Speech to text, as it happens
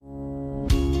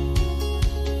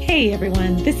Hey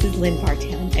everyone, this is Lynn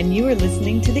Bartown, and you are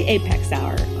listening to the Apex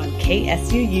Hour on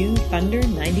KSUU Thunder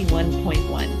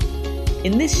 91.1.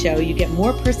 In this show, you get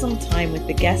more personal time with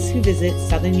the guests who visit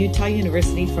Southern Utah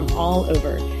University from all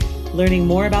over, learning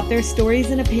more about their stories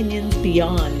and opinions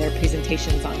beyond their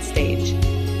presentations on stage.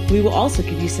 We will also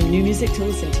give you some new music to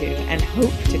listen to and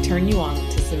hope to turn you on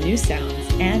to some new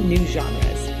sounds and new genres.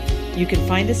 You can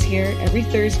find us here every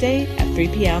Thursday at 3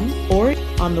 p.m. or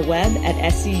on the web at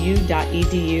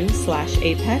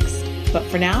suu.edu/apex. But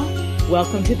for now,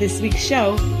 welcome to this week's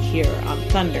show here on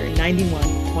Thunder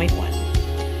 91.1.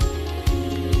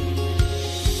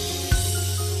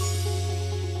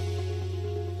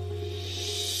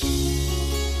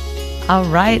 All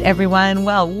right, everyone.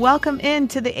 Well, welcome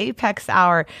into the Apex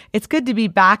Hour. It's good to be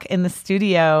back in the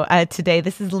studio today.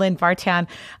 This is Lynn Bartown.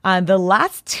 The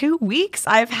last 2 weeks,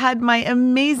 I've had my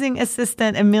amazing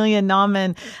assistant, Amelia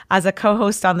Nauman, as a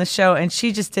co-host on the show, and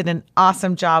she just did an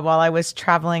awesome job while I was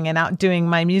traveling and out doing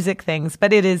my music things.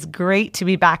 But it is great to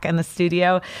be back in the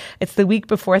studio. It's the week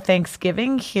before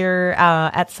Thanksgiving here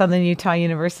at Southern Utah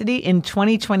University in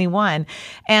 2021,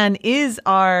 and is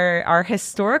our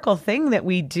historical thing that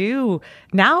we do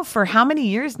now for how many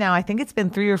years now? I think it's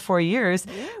been 3 or 4 years.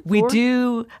 Yeah, we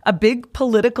do a big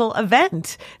political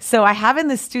event. So I have in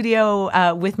the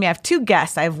studio with me, I have two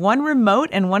guests. I have one remote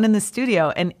and one in the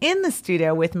studio. And in the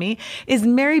studio with me is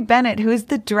Mary Bennett, who is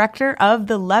the director of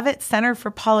the Leavitt Center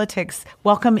for Politics.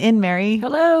 Welcome in, Mary.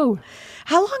 Hello.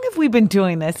 How long have we been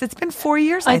doing this? It's been 4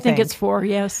 years, I think. I think it's 4,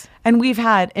 yes. And we've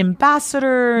had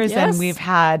ambassadors and we've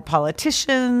had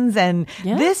politicians. And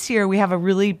this year we have a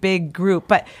really big group.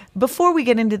 But before we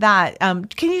get into that,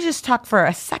 can you just talk for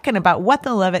a second about what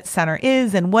the Leavitt Center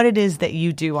is and what it is that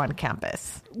you do on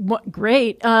campus?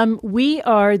 Great. We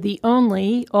are the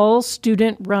only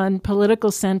all-student-run political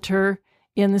center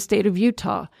in the state of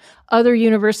Utah. Other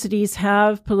universities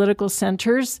have political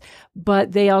centers,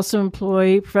 but they also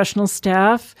employ professional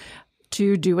staff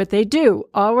to do what they do.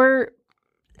 Our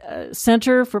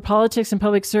Center for Politics and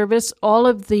Public Service, all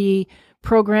of the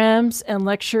programs and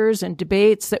lectures and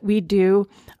debates that we do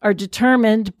are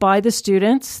determined by the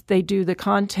students. They do the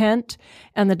content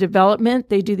and the development.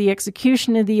 They do the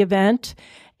execution of the event.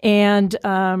 And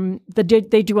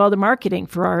they do all the marketing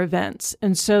for our events.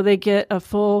 And so they get a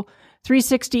full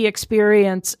 360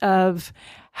 experience of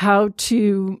how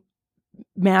to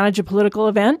manage a political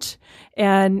event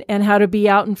and how to be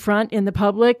out in front in the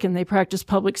public. And they practice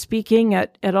public speaking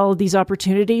at all of these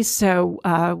opportunities. So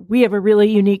we have a really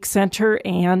unique center,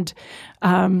 and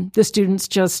the students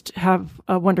just have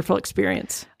a wonderful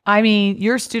experience. I mean,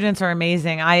 your students are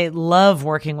amazing. I love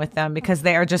working with them because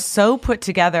they are just so put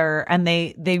together, and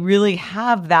they really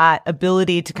have that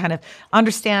ability to kind of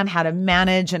understand how to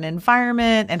manage an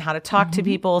environment and how to talk to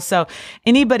people. So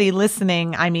anybody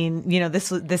listening, I mean, you know,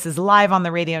 this is live on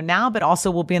the radio now, but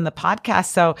also will be in the podcast.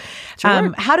 So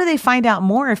how do they find out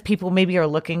more if people maybe are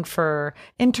looking for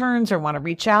interns or want to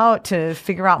reach out to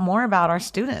figure out more about our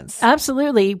students?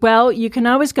 Absolutely. Well, you can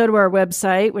always go to our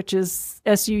website, which is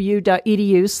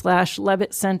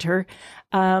suu.edu/Leavitt Center.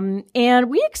 And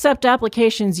we accept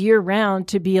applications year round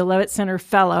to be a Leavitt Center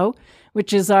Fellow,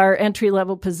 which is our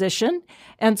entry-level position.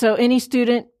 And so any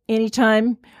student,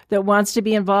 anytime that wants to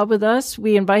be involved with us,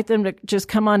 we invite them to just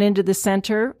come on into the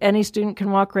center. Any student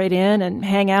can walk right in and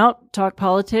hang out, talk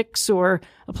politics, or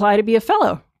apply to be a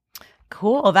fellow.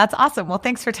 Cool. That's awesome. Well,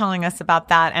 thanks for telling us about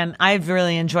that. And I've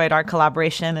really enjoyed our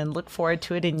collaboration and look forward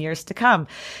to it in years to come.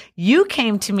 You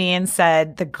came to me and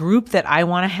said, the group that I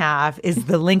want to have is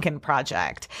the Lincoln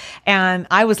Project. And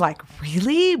I was like,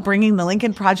 really? Bringing the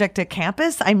Lincoln Project to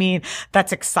campus? I mean,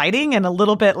 that's exciting and a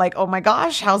little bit like, oh my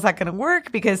gosh, how's that going to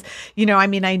work? Because, you know, I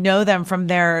mean, I know them from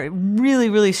their really,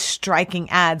 really striking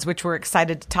ads, which we're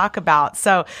excited to talk about.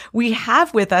 So we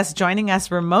have with us, joining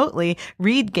us remotely,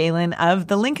 Reed Galen of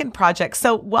the Lincoln Project.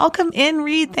 So welcome in,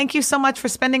 Reed. Thank you so much for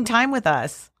spending time with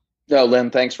us. No,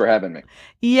 Lynn, thanks for having me.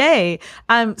 Yay.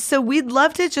 So we'd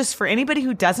love to, just for anybody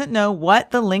who doesn't know what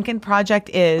the Lincoln Project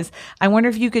is, I wonder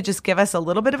if you could just give us a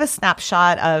little bit of a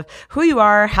snapshot of who you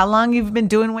are, how long you've been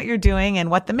doing what you're doing,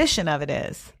 and what the mission of it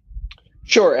is.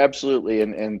 Sure, absolutely.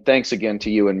 And thanks again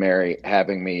to you and Mary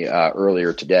having me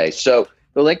earlier today. So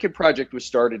the Lincoln Project was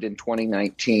started in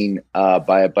 2019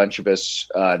 by a bunch of us,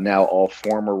 now all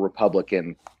former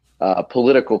Republican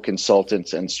political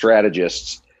consultants and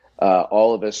strategists.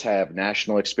 All of us have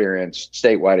national experience,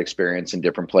 statewide experience in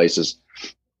different places.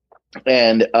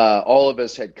 And all of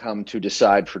us had come to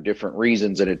decide for different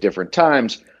reasons and at different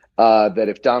times that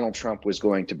if Donald Trump was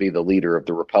going to be the leader of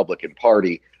the Republican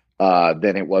Party,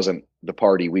 then it wasn't the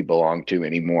party we belonged to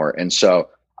anymore. And so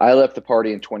I left the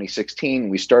party in 2016.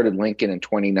 We started Lincoln in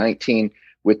 2019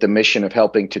 with the mission of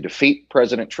helping to defeat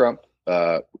President Trump.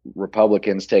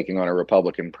 Republicans taking on a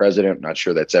Republican president. I'm not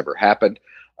sure that's ever happened.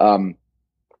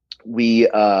 We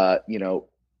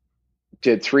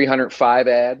did 305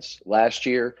 ads last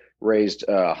year, raised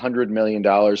 $100 million,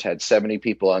 had 70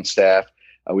 people on staff.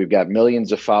 We've got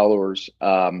millions of followers.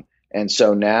 And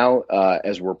so now,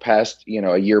 as we're past,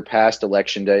 a year past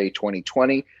Election Day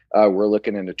 2020, we're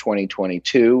looking into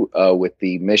 2022 with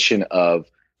the mission of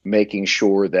making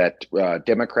sure that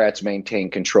Democrats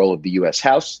maintain control of the U.S.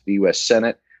 House, the U.S.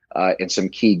 Senate, and some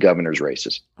key governor's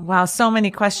races. Wow, so many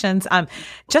questions.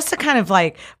 Just to kind of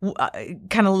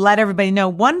let everybody know,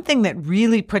 one thing that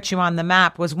really put you on the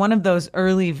map was one of those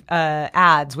early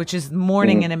ads, which is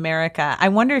Morning in America. I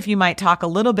wonder if you might talk a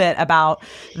little bit about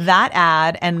that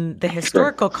ad and the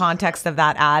historical context of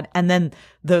that ad, and then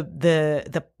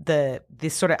the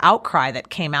sort of outcry that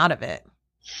came out of it.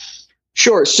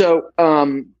 Sure. So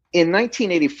in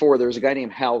 1984, there was a guy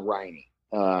named Hal Riney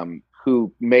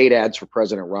who made ads for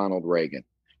President Ronald Reagan.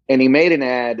 And he made an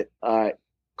ad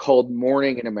called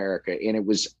Morning in America. And it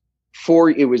was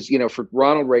for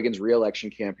Ronald Reagan's reelection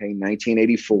campaign,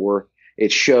 1984.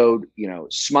 It showed,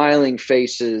 smiling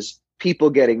faces, people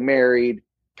getting married,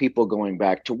 people going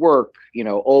back to work,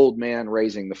 old man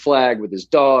raising the flag with his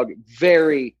dog,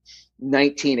 very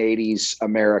 1980s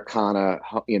Americana,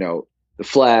 the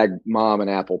flag, mom, and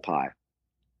apple pie.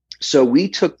 So we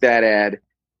took that ad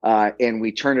and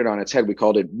we turned it on its head. We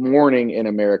called it Morning in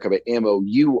America, but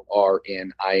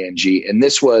Mourning. And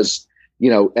this was,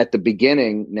 at the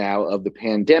beginning now of the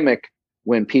pandemic,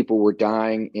 when people were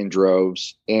dying in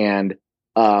droves, and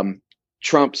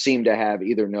Trump seemed to have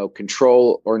either no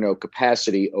control or no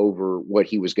capacity over what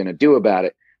he was going to do about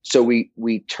it. So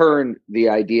we turned the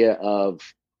idea of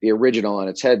the original on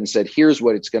its head and said, here's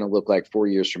what it's going to look like 4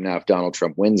 years from now if Donald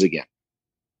Trump wins again.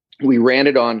 We ran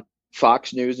it on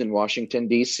Fox News in Washington,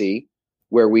 D.C.,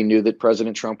 where we knew that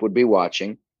President Trump would be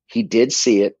watching. He did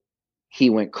see it.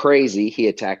 He went crazy. He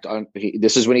attacked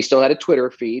this is when he still had a Twitter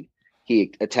feed.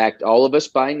 He attacked all of us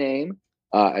by name,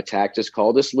 attacked us,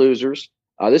 called us losers.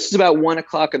 This is about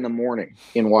 1:00 in the morning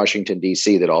in Washington,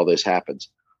 D.C. that all this happens.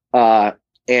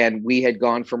 And we had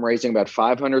gone from raising about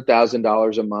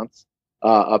 $500,000 a month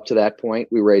up to that point.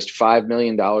 We raised $5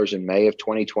 million in May of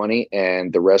 2020,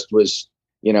 and the rest was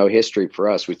history for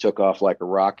us. We took off like a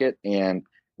rocket and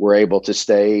were able to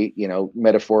stay,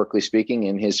 metaphorically speaking,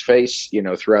 in his face,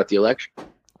 throughout the election.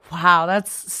 Wow,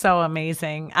 that's so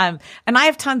amazing. And I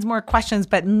have tons more questions,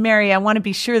 but Mary, I want to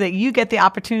be sure that you get the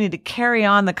opportunity to carry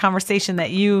on the conversation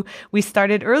that we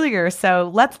started earlier.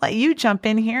 So let's let you jump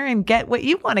in here and get what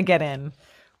you want to get in.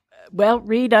 Well,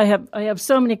 Reed, I have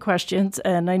so many questions,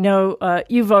 and I know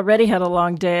you've already had a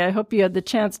long day. I hope you had the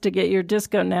chance to get your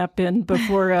disco nap in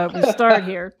before we start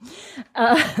here.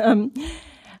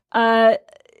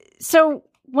 So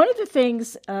one of the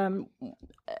things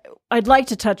I'd like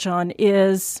to touch on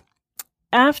is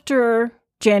after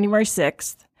January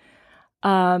 6th,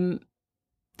 the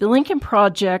Lincoln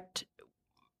Project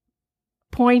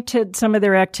pointed some of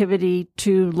their activity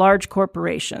to large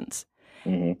corporations.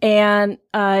 Mm-hmm. And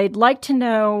I'd like to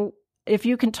know if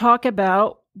you can talk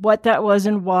about what that was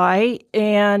and why,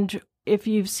 and if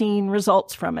you've seen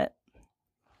results from it.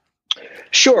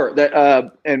 Sure.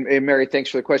 And Mary, thanks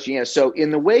for the question. Yeah. So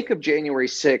in the wake of January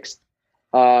 6th,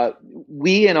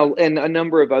 we and a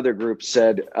number of other groups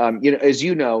said, as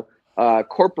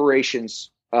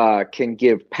corporations can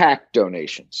give PAC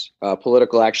donations,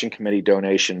 political action committee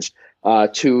donations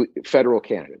to federal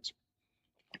candidates.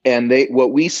 And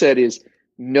what we said is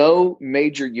no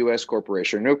major U.S.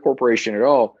 corporation, no corporation at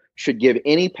all, should give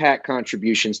any PAC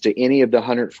contributions to any of the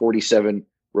 147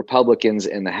 Republicans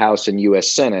in the House and U.S.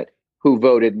 Senate who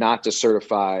voted not to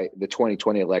certify the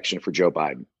 2020 election for Joe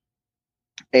Biden.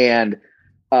 And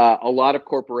a lot of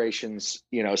corporations,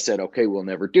 said, okay, we'll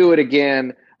never do it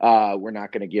again. We're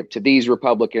not going to give to these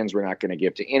Republicans. We're not going to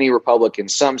give to any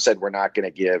Republicans. Some said we're not going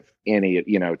to give any,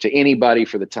 to anybody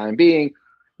for the time being.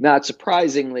 Not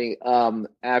surprisingly,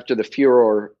 after the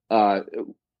furor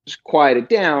quieted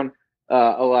down,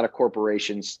 a lot of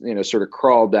corporations, sort of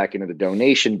crawled back into the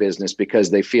donation business because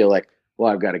they feel like,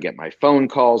 well, I've got to get my phone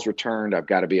calls returned. I've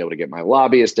got to be able to get my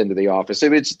lobbyist into the office.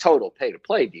 It's a total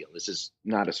pay-to-play deal. This is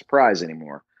not a surprise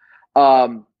anymore.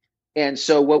 And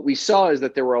so what we saw is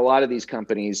that there were a lot of these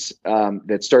companies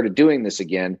that started doing this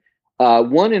again.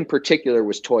 One in particular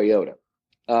was Toyota.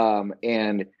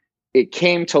 And it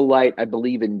came to light, I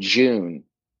believe, in June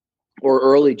or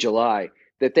early July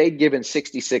that they'd given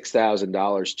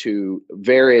 $66,000 to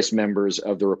various members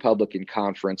of the Republican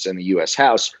conference and the U.S.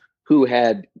 House who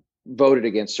had voted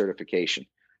against certification.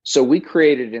 So we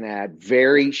created an ad,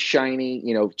 very shiny,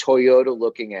 Toyota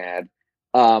looking ad.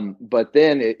 But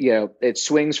then it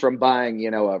swings from buying,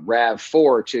 a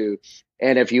RAV4 to,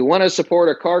 and if you want to support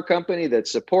a car company that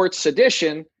supports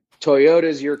sedition,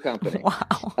 Toyota's your company.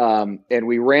 Wow. And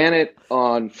we ran it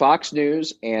on Fox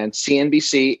News and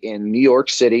CNBC in New York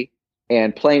City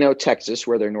and Plano, Texas,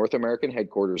 where their North American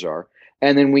headquarters are.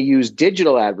 And then we used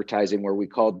digital advertising where we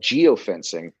called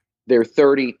geofencing their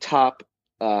 30 top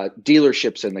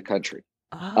dealerships in the country.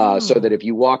 So that if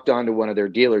you walked onto one of their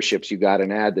dealerships, you got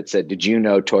an ad that said, "Did you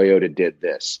know Toyota did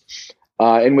this?"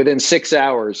 And within 6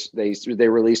 hours, they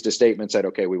released a statement, said,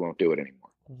 "Okay, we won't do it anymore."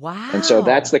 Wow. And so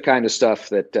that's the kind of stuff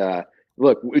that,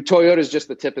 look, Toyota is just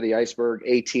the tip of the iceberg.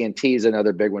 AT&T is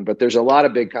another big one, but there's a lot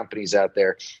of big companies out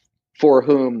there for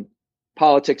whom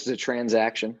politics is a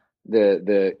transaction.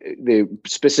 The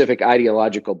specific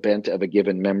ideological bent of a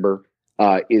given member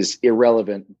is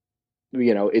irrelevant.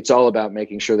 It's all about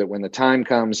making sure that when the time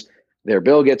comes, their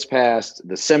bill gets passed,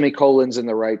 the semicolon's in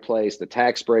the right place, the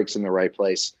tax break's in the right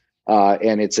place.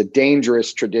 And it's a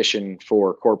dangerous tradition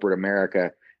for corporate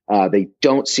America. They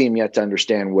don't seem yet to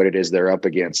understand what it is they're up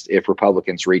against if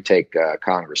Republicans retake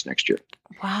Congress next year.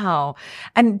 Wow.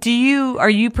 And are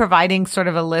you providing sort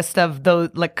of a list of those,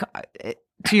 like,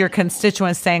 to your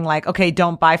constituents saying like, okay,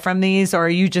 don't buy from these, or are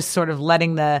you just sort of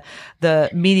letting the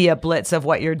media blitz of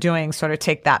what you're doing sort of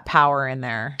take that power in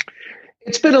there?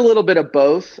 It's been a little bit of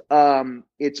both.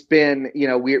 It's been,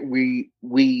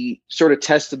 we sort of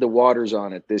tested the waters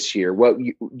on it this year. What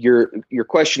your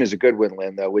question is a good one,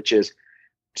 Lynn, though, which is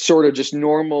sort of just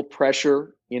normal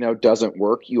pressure, doesn't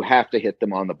work. You have to hit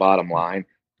them on the bottom line.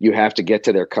 You have to get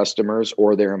to their customers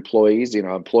or their employees.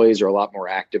 Employees are a lot more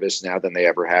activists now than they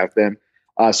ever have been.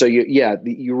 So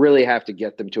you really have to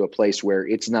get them to a place where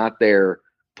it's not their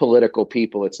political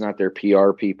people, it's not their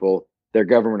PR people, their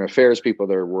government affairs people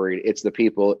that are worried. It's the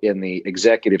people in the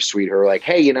executive suite who are like,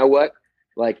 hey, you know what?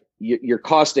 Like you're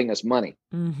costing us money,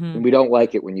 and we don't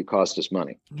like it when you cost us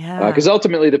money. Yeah, because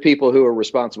ultimately the people who are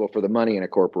responsible for the money in a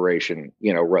corporation,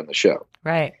 run the show.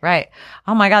 Right.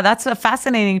 Oh my God, that's a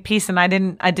fascinating piece, and I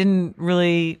didn't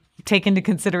really take into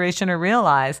consideration or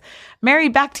realize. Mary,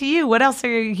 back to you. What else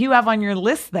you have on your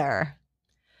list there?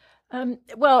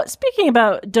 Well, speaking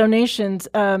about donations,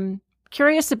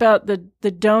 curious about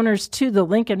the donors to the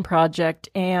Lincoln Project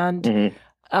and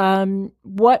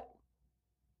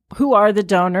who are the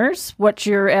donors? What's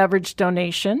your average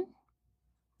donation?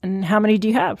 And how many do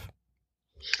you have?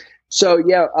 So,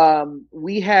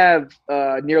 we have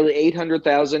nearly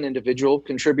 800,000 individual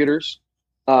contributors.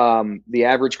 The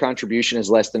average contribution is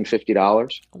less than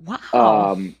 $50.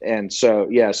 Wow. And so,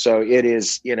 so it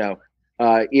is,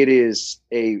 it is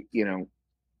a,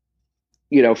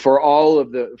 for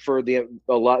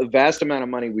a vast amount of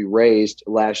money we raised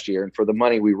last year, and for the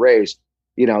money we raised,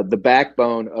 the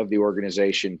backbone of the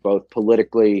organization, both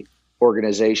politically,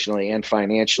 organizationally, and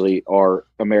financially, are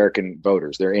American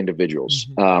voters. They're individuals.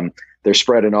 They're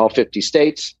spread in all 50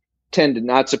 states,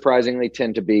 not surprisingly,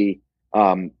 tend to be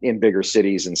in bigger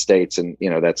cities and states. And,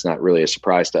 that's not really a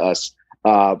surprise to us,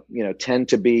 tend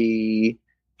to be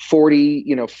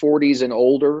 40s and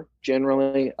older,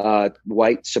 generally,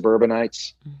 white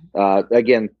suburbanites.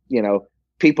 Again,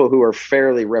 people who are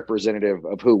fairly representative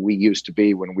of who we used to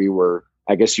be when we were,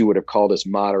 I guess you would have called us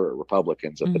moderate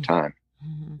Republicans at the time.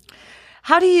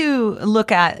 How do you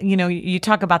look at, you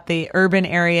talk about the urban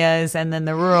areas and then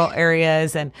the rural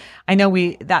areas, and I know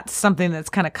that's something that's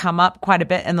kind of come up quite a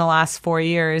bit in the last 4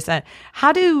 years.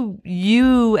 How do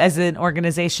you as an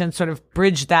organization sort of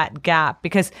bridge that gap?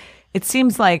 Because it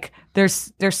seems like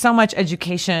there's so much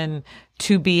education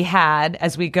to be had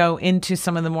as we go into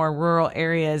some of the more rural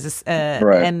areas.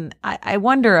 Right. And I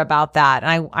wonder about that.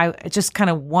 And I just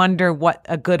kind of wonder what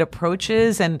a good approach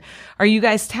is. And are you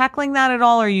guys tackling that at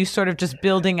all? Or are you sort of just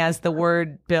building as the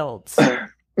word builds?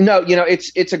 No,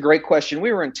 it's a great question.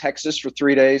 We were in Texas for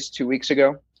 3 days, 2 weeks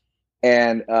ago.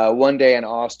 And one day in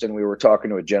Austin, we were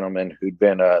talking to a gentleman who'd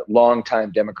been a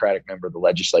longtime Democratic member of the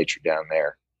legislature down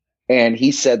there. And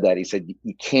he said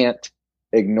you can't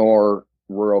ignore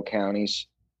rural counties.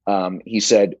 He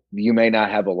said, you may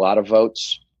not have a lot of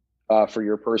votes for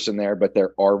your person there, but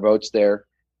there are votes there.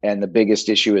 And the biggest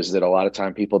issue is that a lot of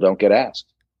time people don't get asked,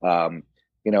 maybe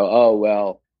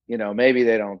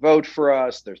they don't vote for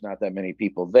us. There's not that many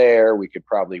people there. We could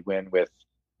probably win with,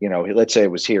 let's say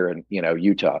it was here in,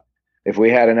 Utah. If we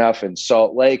had enough in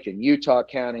Salt Lake and Utah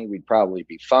County, we'd probably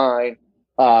be fine.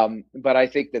 But I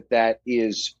think that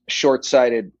is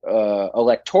short-sighted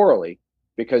electorally,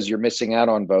 because you're missing out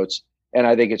on votes. And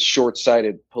I think it's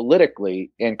short-sighted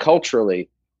politically and culturally,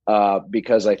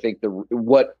 because I think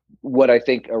what I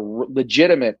think a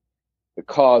legitimate the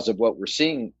cause of what we're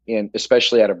seeing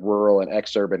especially out of rural and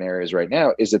ex-urban areas right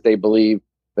now, is that they believe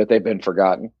that they've been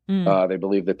forgotten. They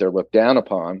believe that they're looked down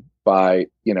upon by,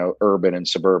 urban and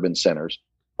suburban centers,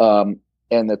 and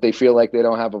that they feel like they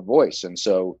don't have a voice. And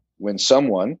so when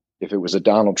someone, if it was a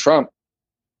Donald Trump,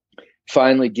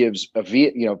 finally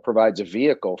provides a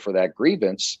vehicle for that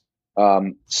grievance,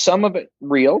 some of it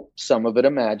real, some of it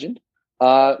imagined,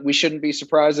 we shouldn't be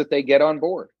surprised that they get on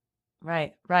board.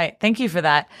 Right, right. Thank you for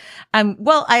that.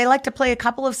 Well, I like to play a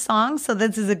couple of songs, so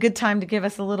this is a good time to give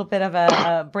us a little bit of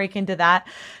a break into that.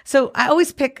 So I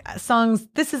always pick songs.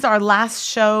 This is our last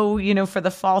show, for the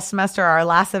fall semester, our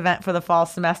last event for the fall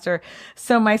semester.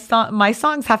 So my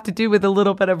songs have to do with a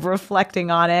little bit of reflecting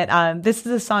on it. This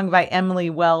is a song by Emily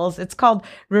Wells. It's called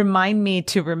 "Remind Me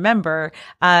to Remember,"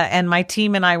 and my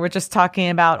team and I were just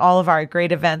talking about all of our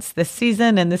great events this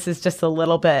season, and this is just a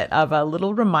little bit of a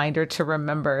little reminder to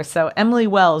remember. So Emily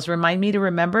Wells, "Remind Me to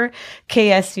Remember,"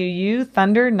 KSUU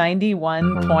Thunder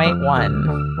 91.1.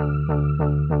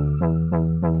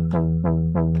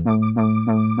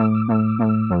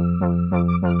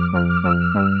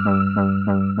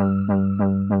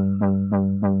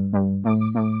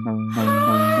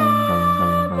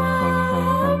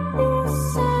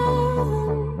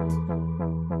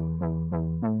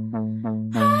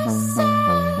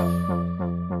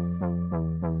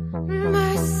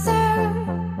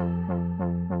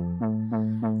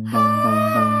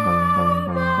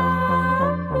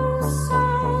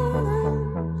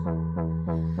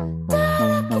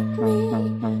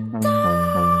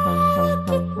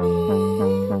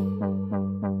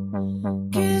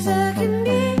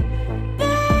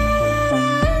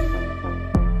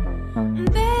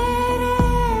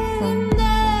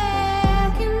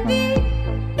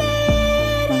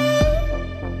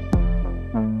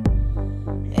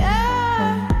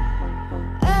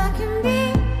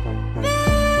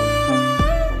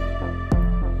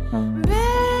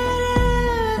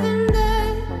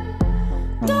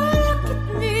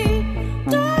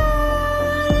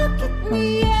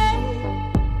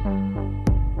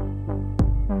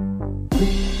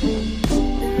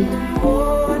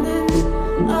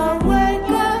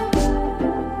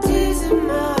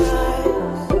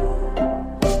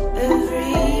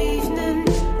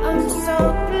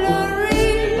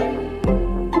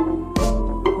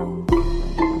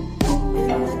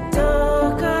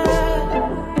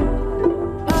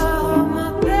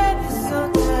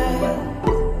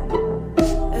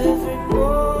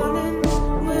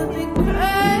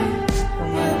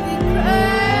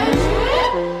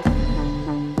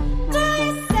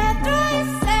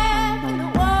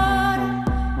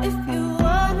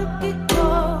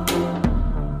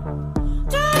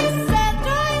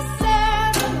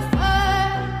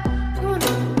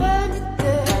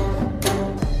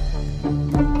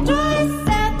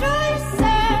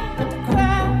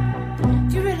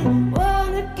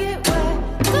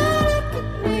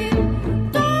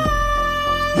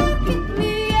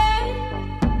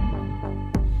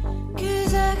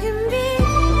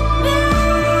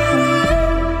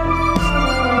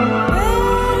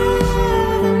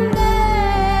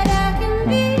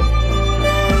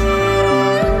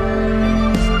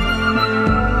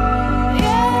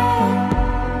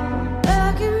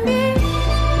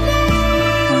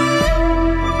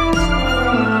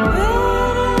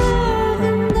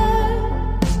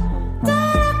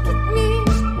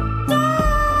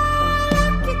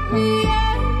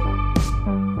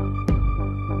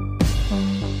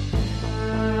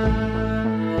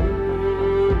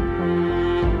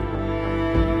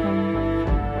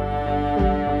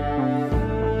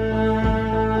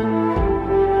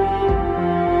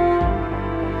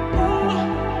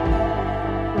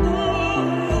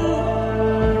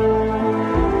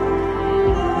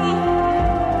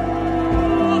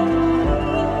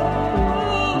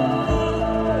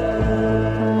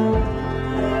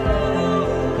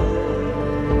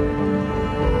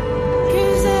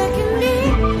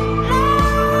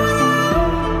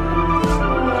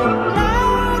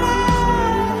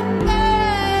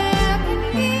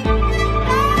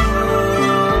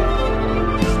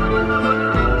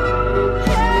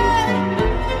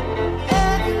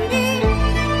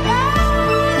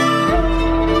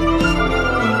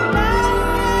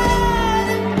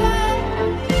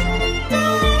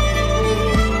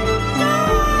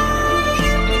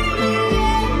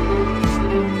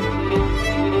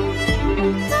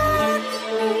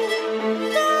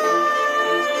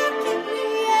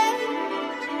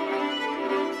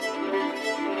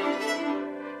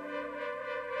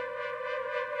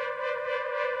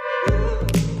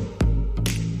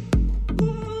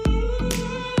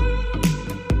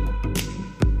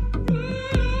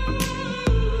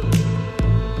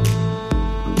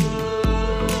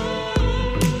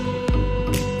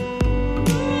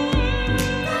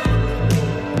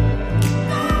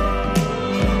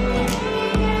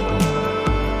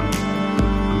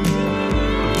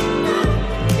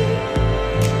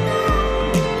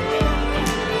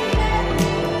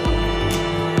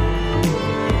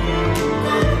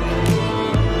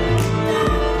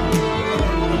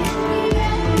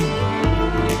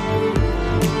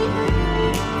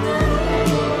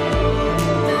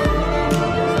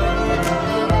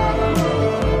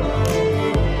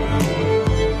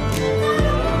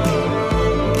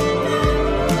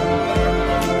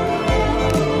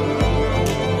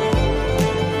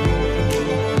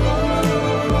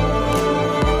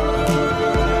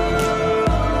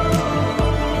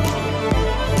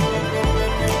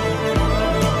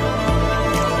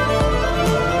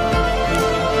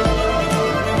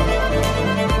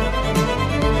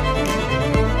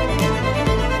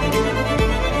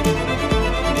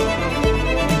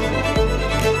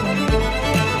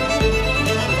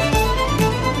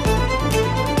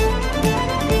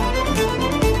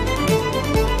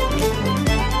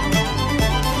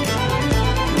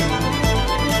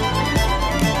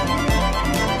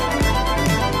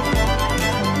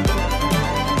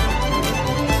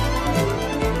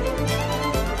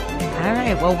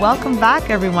 Well, welcome back,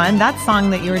 everyone. That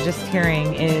song that you were just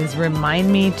hearing is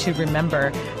Remind Me to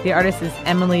Remember. The artist is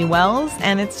Emily Wells,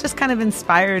 and it's just kind of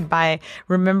inspired by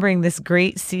remembering this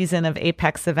great season of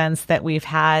Apex events that we've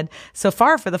had so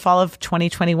far for the fall of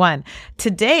 2021.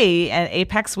 Today at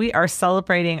Apex, we are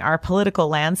celebrating our political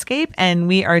landscape, and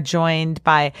we are joined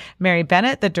by Mary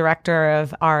Bennett, the director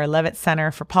of our Levitt Center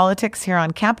for Politics here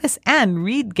on campus, and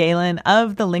Reed Galen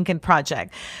of the Lincoln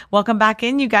Project. Welcome back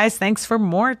in, you guys. Thanks for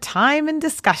more time and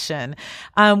discussion.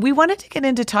 We wanted to get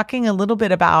into talking a little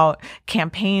bit about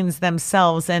campaigns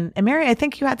themselves. And Mary, I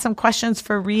think you had some questions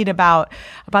for Reed about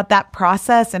that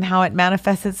process and how it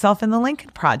manifests itself in the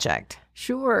Lincoln Project.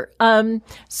 Sure.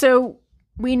 So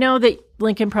we know that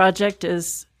Lincoln Project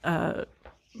is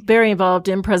very involved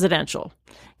in presidential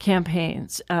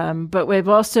campaigns, but we've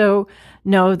also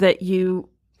know that you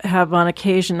have on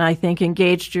occasion, I think,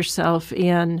 engaged yourself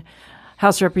in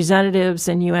House of Representatives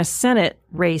and U.S. Senate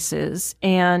races.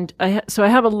 And so I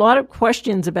have a lot of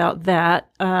questions about that.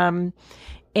 And,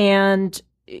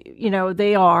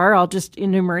 I'll just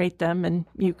enumerate them and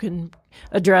you can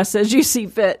address as you see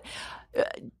fit.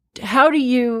 How do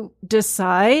you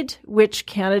decide which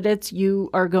candidates you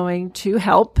are going to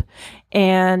help?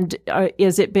 And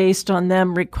is it based on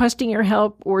them requesting your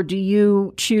help, or do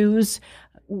you choose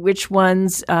which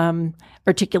ones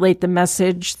articulate the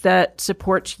message that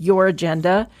supports your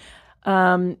agenda?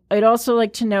 I'd also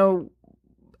like to know,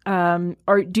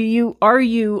 are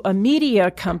you a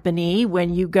media company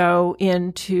when you go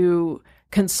in to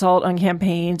consult on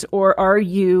campaigns, or are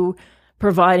you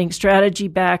providing strategy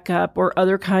backup or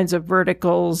other kinds of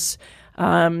verticals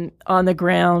on the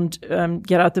ground,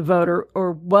 get out the vote,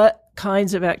 or what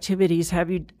kinds of activities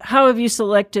how have you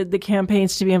selected the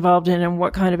campaigns to be involved in, and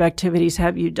what kind of activities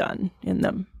have you done in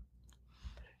them?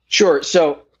 Sure.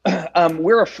 So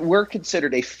we're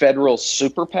considered a federal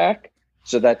super PAC.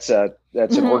 So that's an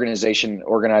organization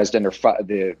organized under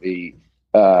Section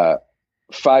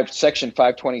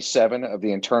 527 of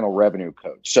the Internal Revenue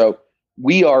Code. So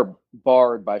we are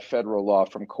barred by federal law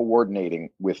from coordinating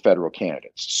with federal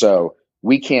candidates. So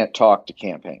we can't talk to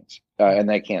campaigns, and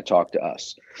they can't talk to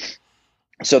us.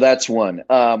 So that's one.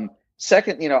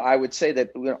 Second, I would say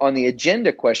that on the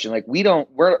agenda question,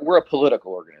 we're a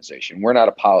political organization. We're not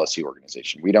a policy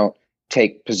organization. We don't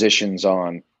take positions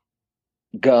on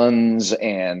guns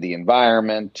and the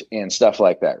environment and stuff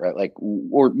like that, right?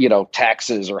 Or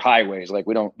taxes or highways.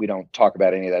 We don't talk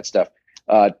about any of that stuff.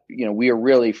 We are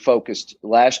really focused.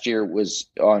 Last year was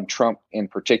on Trump in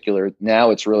particular.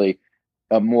 Now it's really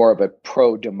more of a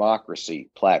pro-democracy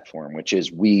platform, which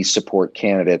is we support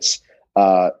candidates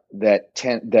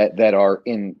that are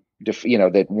in,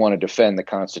 that want to defend the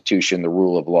Constitution, the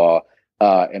rule of law,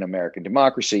 and American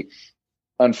democracy.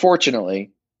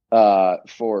 Unfortunately,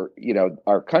 for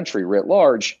our country writ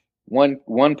large,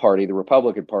 one party, the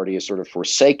Republican Party, has sort of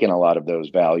forsaken a lot of those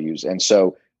values, and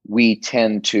so we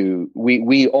tend to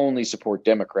we only support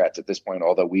Democrats at this point,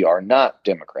 although we are not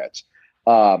Democrats.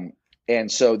 And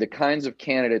so the kinds of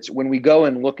candidates, when we go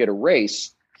and look at a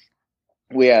race,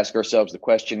 we ask ourselves the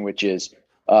question, which is,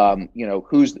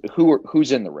 who's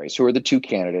in the race? Who are the two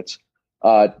candidates?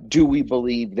 Do we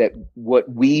believe that what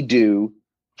we do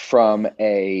from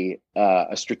a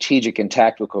strategic and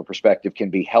tactical perspective can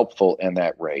be helpful in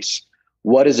that race?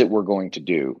 What is it we're going to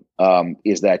do?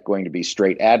 Is that going to be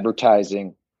straight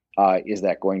advertising? Is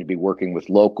that going to be working with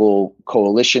local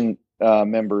coalition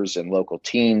members and local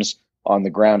teams on the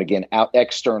ground, again, out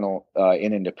external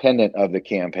and independent of the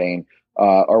campaign?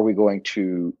 Are we going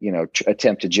to,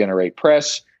 attempt to generate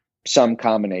press? Some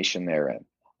combination therein.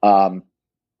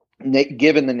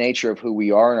 Given the nature of who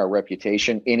we are and our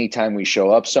reputation, anytime we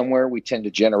show up somewhere, we tend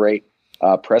to generate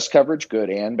press coverage, good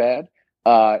and bad.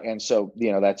 And so,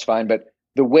 that's fine. But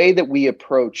the way that we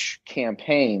approach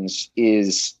campaigns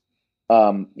is,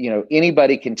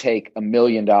 anybody can take $1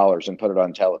 million and put it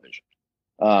on television.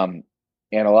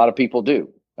 And a lot of people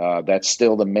do. That's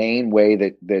still the main way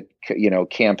that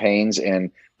campaigns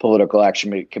and political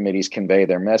action committees convey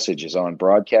their messages on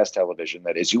broadcast television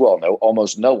that, as you all know,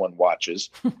 almost no one watches.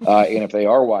 And if they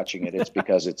are watching it, it's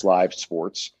because it's live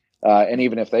sports. And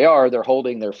even if they are, they're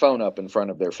holding their phone up in front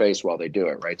of their face while they do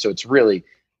it, right? So it's really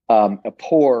a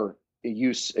poor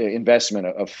investment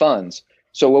of funds.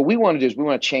 So what we want to do is we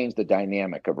want to change the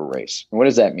dynamic of a race. And what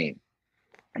does that mean?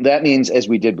 That means, as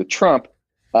we did with Trump,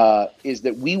 is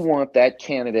that we want that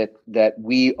candidate that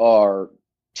we are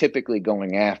typically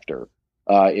going after,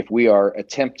 if we are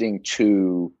attempting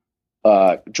to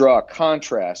draw a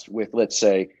contrast with, let's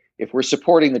say, if we're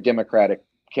supporting the Democratic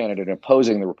candidate and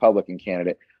opposing the Republican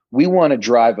candidate, we want to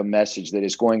drive a message that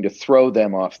is going to throw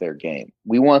them off their game.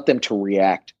 We want them to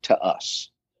react to us.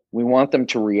 We want them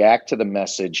to react to the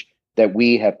message that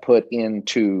we have put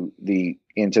into the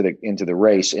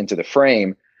race, into the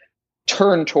frame,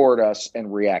 turn toward us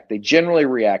and react. They generally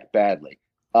react badly.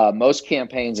 Most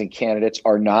campaigns and candidates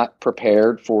are not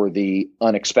prepared for the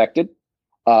unexpected.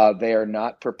 They are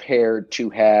not prepared to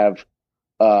have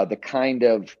the kind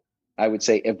of, I would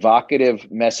say, evocative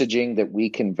messaging that we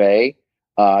convey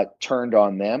turned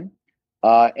on them.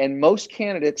 And most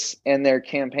candidates and their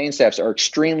campaign staffs are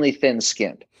extremely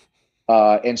thin-skinned.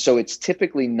 And so it's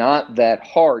typically not that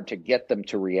hard to get them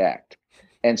to react.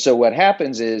 And so what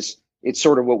happens is it's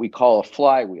sort of what we call a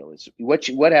flywheel. It's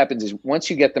what happens is once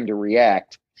you get them to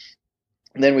react,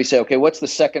 then we say, okay, what's the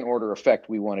second order effect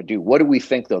we want to do? What do we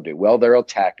think they'll do? Well, they'll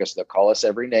attack us. They'll call us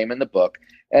every name in the book.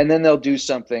 And then they'll do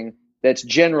something that's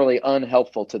generally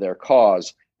unhelpful to their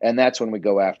cause. And that's when we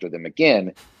go after them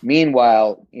again.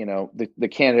 Meanwhile, the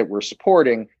candidate we're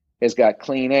supporting has got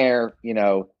clean air.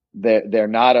 They're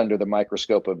not under the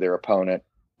microscope of their opponent.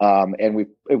 And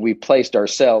we placed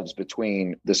ourselves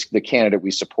between the candidate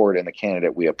we support and the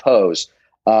candidate we oppose.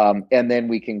 And then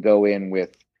we can go in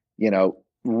with,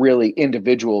 really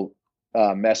individual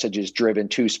messages driven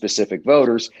to specific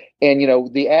voters. And,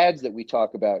 the ads that we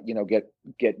talk about, get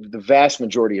the vast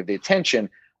majority of the attention.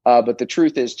 But the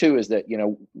truth is, too, is that,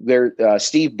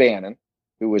 Steve Bannon,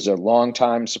 who was a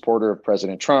longtime supporter of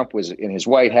President Trump, was in his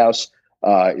White House,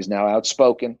 is now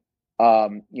outspoken,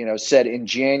 said in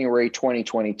January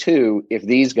 2022, if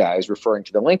these guys, referring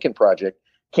to the Lincoln Project,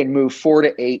 can move 4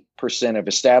 to 8% of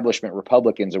establishment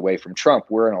Republicans away from Trump,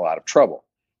 we're in a lot of trouble.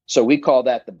 So we call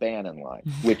that the Bannon line,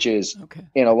 which is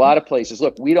in a lot of places,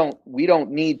 look, we don't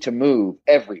need to move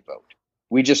every vote.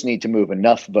 We just need to move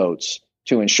enough votes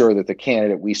to ensure that the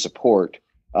candidate we support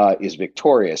is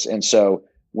victorious. And so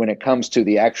when it comes to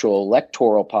the actual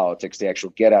electoral politics, the actual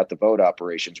get out the vote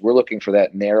operations, we're looking for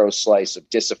that narrow slice of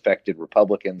disaffected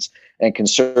Republicans and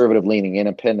conservative leaning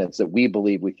independents that we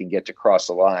believe we can get to cross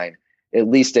the line, at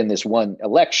least in this one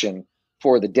election,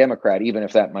 for the Democrat, even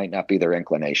if that might not be their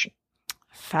inclination.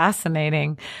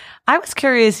 Fascinating. I was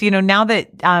curious, now that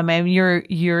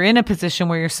you're in a position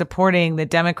where you're supporting the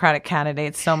Democratic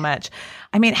candidates so much.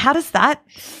 How does that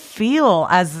feel?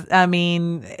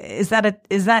 Is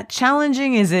that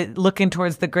challenging? Is it looking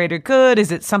towards the greater good?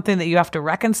 Is it something that you have to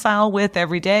reconcile with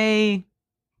every day?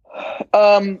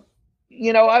 I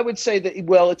would say that,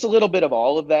 well, it's a little bit of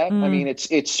all of that.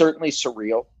 It's certainly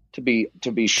surreal to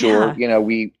be sure.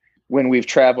 Yeah. When we've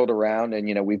traveled around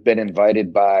and, we've been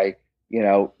invited by,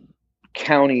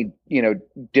 county,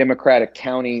 Democratic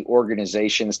county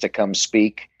organizations to come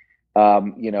speak,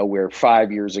 where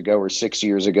 5 years ago or 6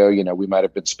 years ago, we might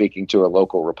have been speaking to a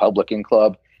local Republican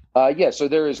club. So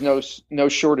there is no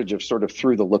shortage of sort of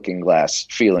through the looking glass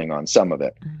feeling on some of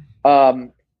it.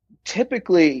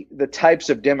 Typically, the types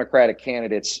of Democratic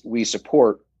candidates we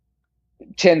support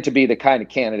tend to be the kind of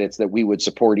candidates that we would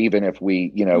support even if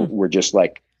we, were just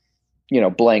like,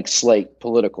 blank slate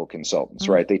political consultants,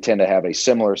 right? They tend to have a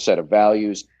similar set of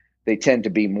values. They tend to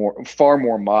be far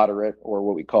more moderate, or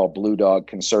what we call blue dog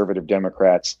conservative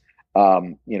Democrats.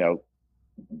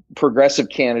 Progressive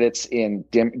candidates in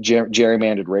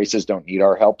gerrymandered races don't need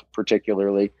our help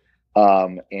particularly,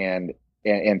 and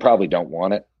probably don't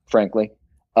want it, frankly.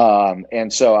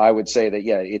 And so I would say that,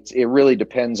 it really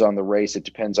depends on the race. It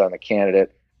depends on the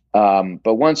candidate.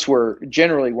 But once we're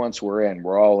in,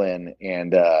 we're all in,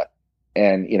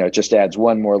 and it just adds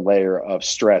one more layer of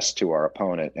stress to our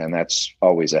opponent, and that's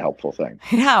always a helpful thing.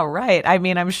 Yeah, right.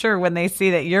 I'm sure when they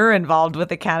see that you're involved with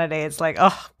the candidate, it's like,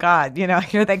 oh God,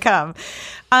 here they come.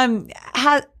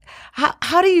 How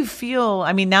do you feel?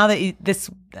 Now that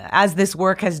as this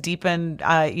work has deepened,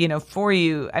 for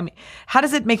you, how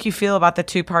does it make you feel about the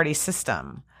two-party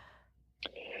system?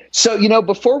 So,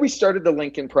 before we started the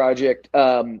Lincoln Project,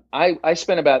 I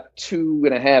spent about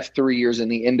 2.5, 3 years in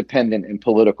the independent and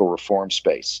political reform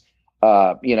space.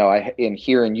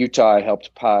 Here in Utah, I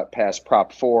helped pass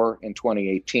Prop 4 in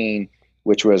 2018,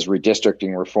 which was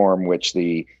redistricting reform, which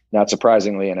not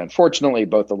surprisingly and unfortunately,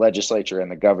 both the legislature and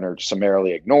the governor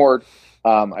summarily ignored.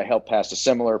 I helped pass a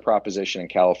similar proposition in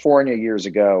California years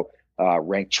ago,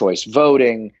 ranked choice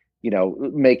voting,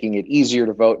 making it easier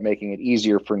to vote, making it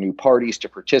easier for new parties to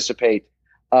participate.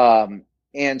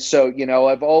 And so,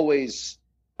 I've always,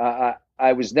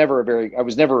 I was never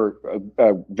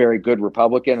a very good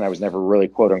Republican. I was never really,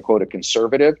 quote unquote, a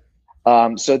conservative.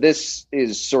 So this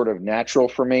is sort of natural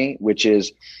for me, which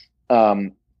is,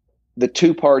 the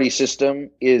two-party system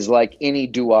is like any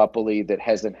duopoly that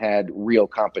hasn't had real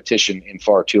competition in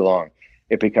far too long.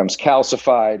 It becomes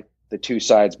calcified. The two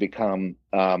sides become,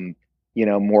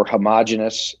 more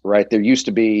homogenous, right? There used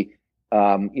to be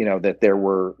that there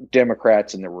were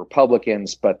Democrats and there were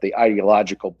Republicans, but the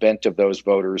ideological bent of those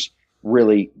voters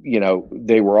really,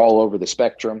 they were all over the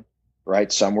spectrum,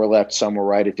 right? Some were left, some were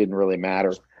right. It didn't really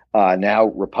matter. Now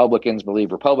Republicans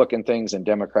believe Republican things and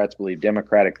Democrats believe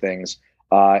Democratic things.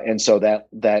 And so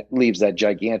that leaves that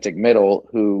gigantic middle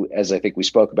who, as I think we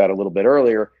spoke about a little bit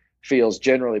earlier, feels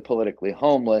generally politically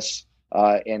homeless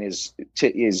and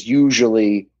is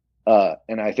usually,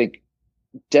 and I think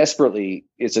desperately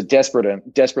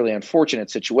unfortunate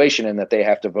situation in that they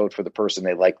have to vote for the person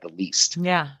they like the least,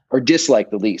 or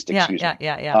dislike the least,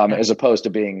 as opposed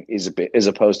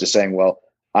to saying, well,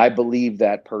 I believe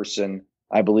that person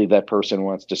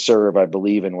wants to serve, I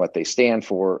believe in what they stand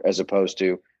for, as opposed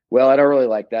to, well, I don't really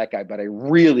like that guy, but I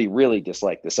really, really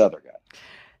dislike this other guy.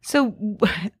 So,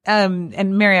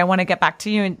 and Mary, I want to get back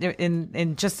to you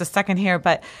in just a second here,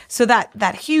 but so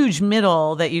that huge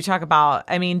middle that you talk about,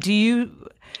 I mean,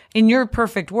 in your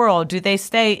perfect world, do they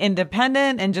stay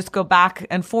independent and just go back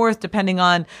and forth depending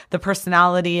on the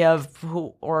personality of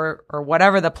who or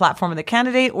whatever the platform of the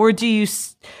candidate, or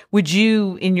would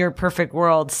you in your perfect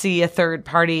world see a third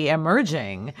party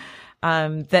emerging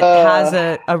that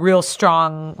has a real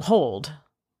strong hold?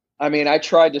 I mean, I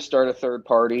tried to start a third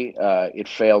party. It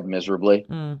failed miserably,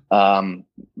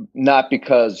 not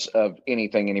because of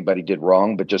anything anybody did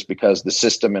wrong, but just because the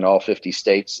system in all 50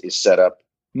 states is set up.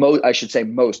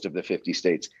 Most of the 50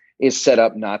 states is set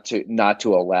up not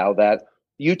to allow that.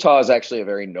 Utah is actually a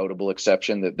very notable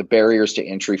exception. That the barriers to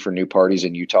entry for new parties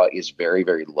in Utah is very,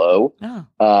 very low.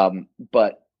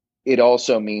 But it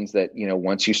also means that,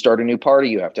 once you start a new party,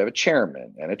 you have to have a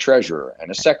chairman and a treasurer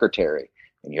and a secretary,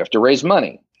 and you have to raise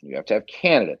money. You have to have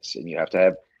candidates,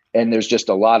 and there's just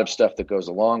a lot of stuff that goes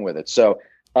along with it. So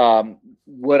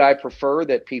would I prefer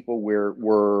that people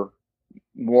were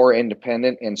more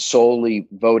independent and solely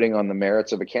voting on the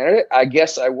merits of a candidate? I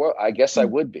guess I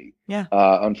would be. Yeah.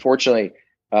 Unfortunately,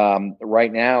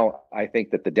 right now, I think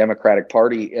that the Democratic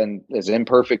Party, and as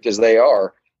imperfect as they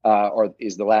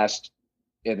is the last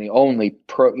and the only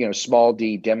small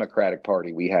d Democratic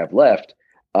Party we have left.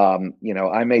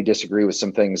 I may disagree with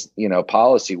some things,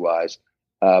 policy wise,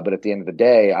 but at the end of the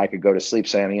day, I could go to sleep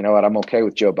saying, you know what, I'm okay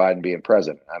with Joe Biden being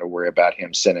president. I don't worry about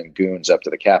him sending goons up to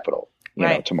the Capitol,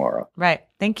 tomorrow. Right.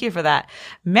 Thank you for that.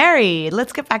 Mary,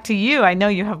 let's get back to you. I know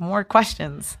you have more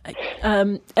questions.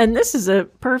 And this is a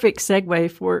perfect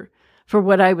segue for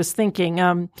what I was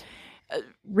thinking.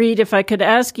 Reed, if I could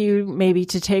ask you maybe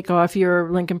to take off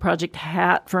your Lincoln Project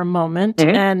hat for a moment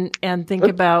and think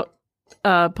about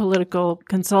political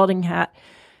consulting hat.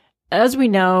 As we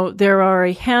know, there are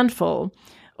a handful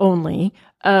only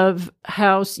of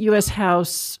U.S.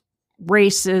 House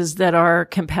races that are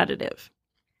competitive.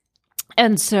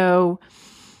 And so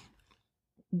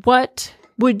what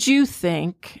would you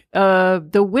think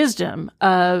the wisdom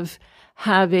of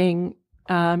having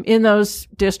in those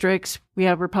districts, we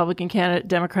have Republican candidate,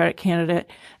 Democratic candidate,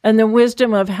 and the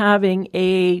wisdom of having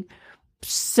a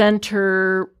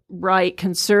center-right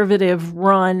conservative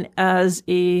run as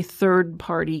a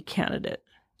third-party candidate?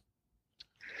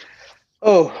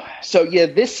 Oh, so yeah,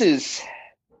 this is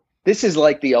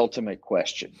like the ultimate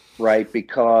question, right?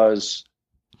 Because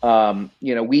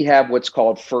we have what's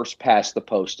called first past the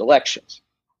post elections.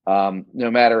 No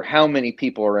matter how many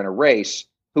people are in a race,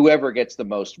 whoever gets the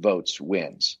most votes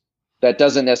wins. That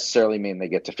doesn't necessarily mean they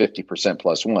get to 50%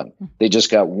 plus one. They just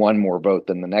got one more vote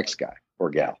than the next guy or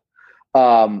gal.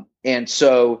 And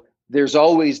so there's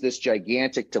always this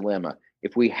gigantic dilemma.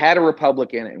 If we had a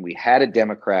Republican and we had a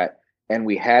Democrat and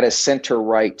we had a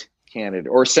center-right candidate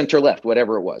or center-left,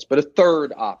 whatever it was, but a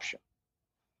third option,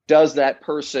 does that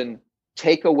person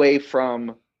take away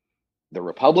from the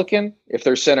Republican if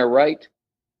they're center-right?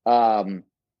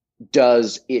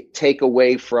 Does it take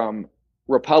away from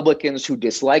Republicans who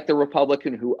dislike the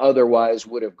Republican who otherwise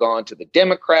would have gone to the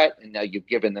Democrat, and now you've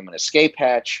given them an escape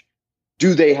hatch?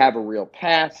 Do they have a real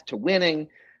path to winning?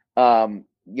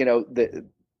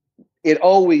 It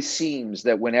always seems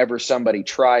that whenever somebody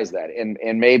tries that,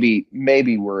 and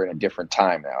maybe we're in a different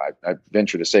time now. I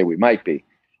venture to say we might be.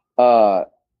 That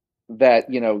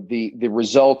the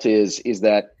result is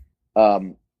that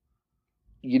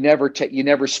you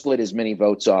never split as many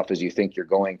votes off as you think you're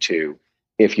going to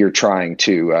if you're trying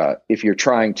to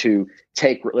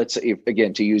take, let's say,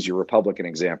 again, to use your Republican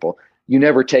example, you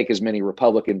never take as many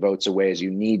Republican votes away as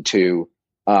you need to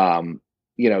win.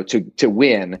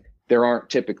 There aren't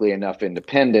typically enough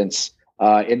independents,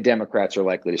 and Democrats are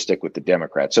likely to stick with the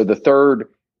Democrats. So the third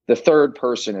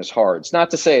person is hard. It's not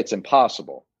to say it's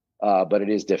impossible, but it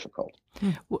is difficult.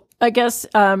 I guess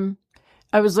I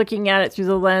was looking at it through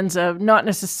the lens of not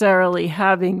necessarily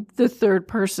having the third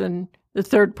person the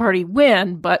third party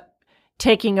win, but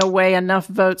taking away enough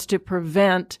votes to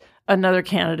prevent another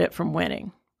candidate from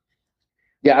winning.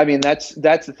 Yeah, I mean, that's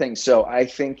the thing. So I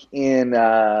think in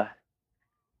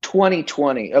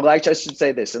 2020, I should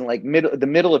say this, in like the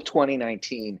middle of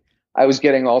 2019, I was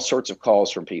getting all sorts of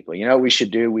calls from people. You know what we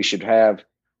should do? We should have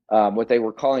what they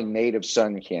were calling native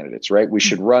son candidates, right? We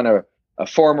should run a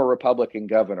former Republican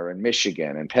governor in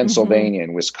Michigan and Pennsylvania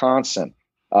and Wisconsin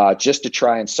just to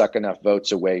try and suck enough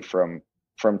votes away from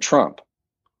Trump.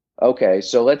 Okay,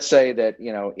 so let's say that,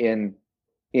 you know, in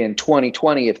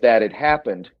 2020, if that had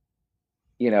happened,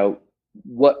 you know,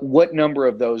 what number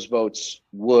of those votes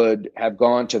would have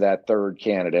gone to that third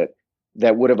candidate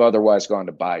that would have otherwise gone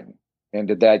to Biden? And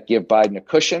did that give Biden a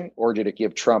cushion, or did it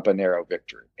give Trump a narrow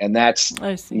victory? And that's,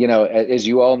 you know, as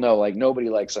you all know, like, nobody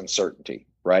likes uncertainty,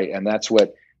 right? And that's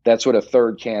what a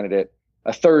third candidate,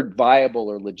 a third viable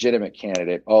or legitimate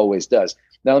candidate, always does.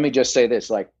 Now, let me just say this: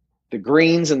 like, the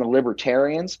Greens and the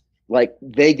Libertarians, like,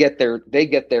 they get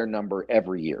their number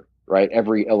every year, right?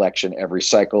 Every election, every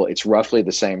cycle, it's roughly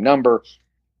the same number.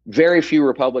 Very few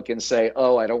Republicans say,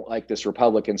 "Oh, I don't like this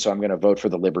Republican, so I'm going to vote for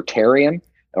the Libertarian,"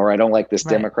 or "I don't like this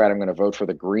Democrat, I'm going to vote for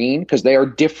the Green," because they are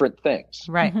different things,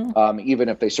 right? Even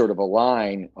if they sort of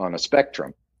align on a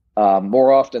spectrum,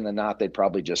 more often than not, they'd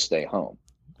probably just stay home.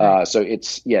 So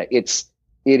it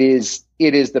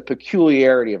is the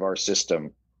peculiarity of our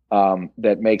system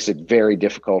that makes it very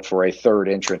difficult for a third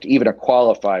entrant, even a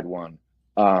qualified one,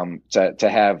 to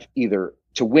have either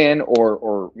to win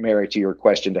or, Mary, to your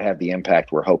question, to have the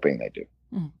impact we're hoping they do.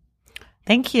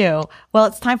 Thank you. Well,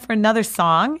 it's time for another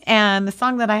song. And the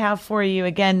song that I have for you,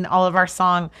 again, all of our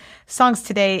songs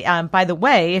today, by the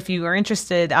way, if you are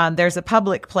interested, there's a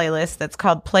public playlist that's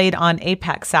called Played on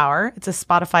Apex Hour. It's a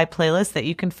Spotify playlist that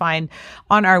you can find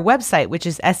on our website, which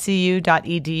is scu.edu/apex.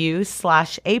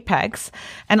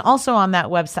 And also on that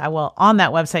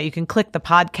website, you can click the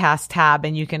podcast tab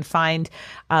and you can find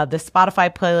the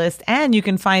Spotify playlist, and you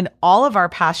can find all of our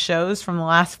past shows from the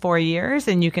last 4 years,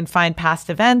 and you can find past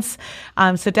events.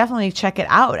 So definitely check it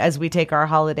out as we take our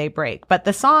holiday break. But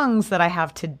the songs that I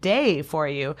have today for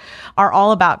you are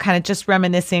all about kind of just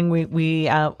reminiscing. We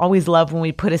always love when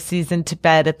we put a season to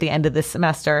bed at the end of the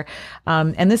semester.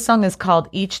 And this song is called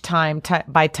Each Time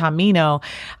by Tamino,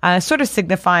 sort of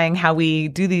signifying how we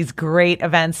do these great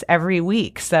events every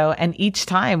week. So, and each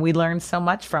time we learn so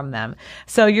much from them.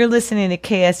 So you're listening to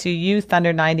KSUU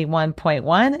Thunder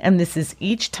 91.1, and this is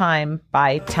Each Time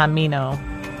by Tamino.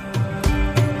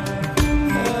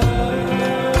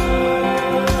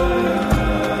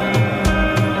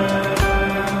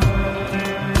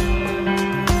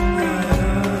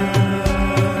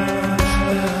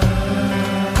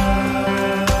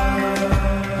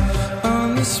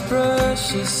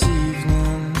 Precious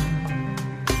evening,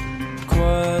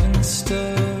 quiet and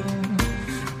still,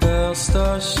 pale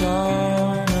stars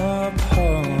shone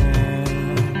upon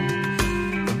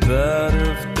a bed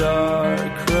of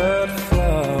dark red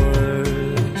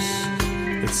flowers.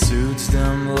 It suits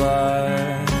them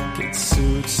like it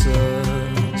suits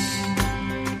us.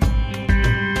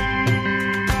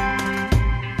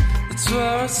 It's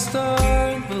where I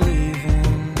start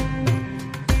believing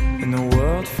in the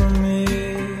world for me.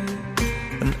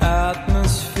 An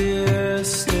atmosphere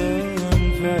still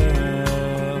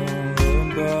unveiled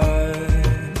by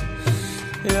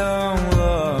young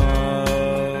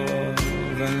love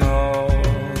and all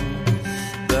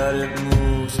that it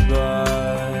moves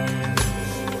by.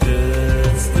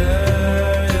 It's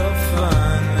there you'll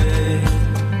find me,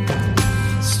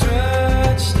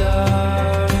 stretched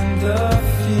out in the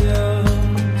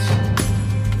fields,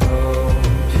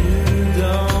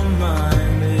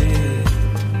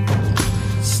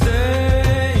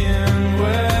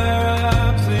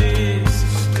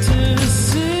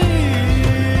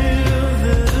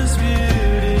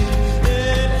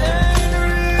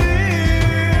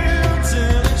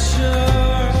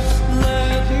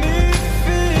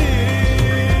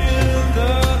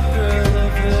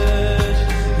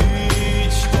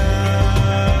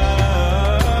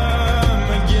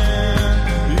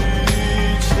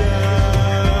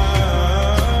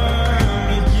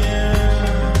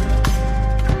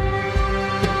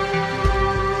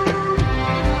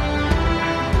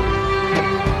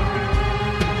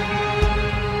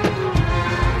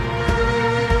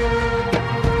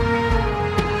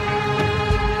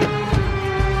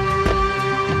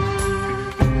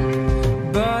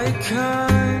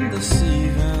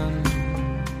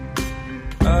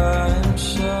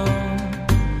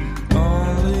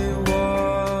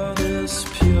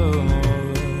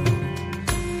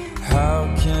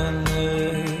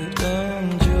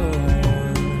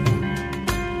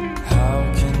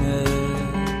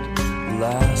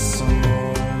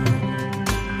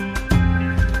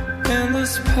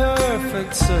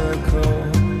 perfect circle.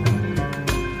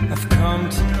 I've come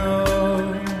to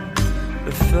know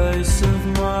the face of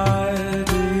my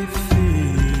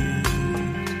defeat.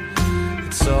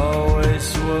 It's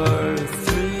always worth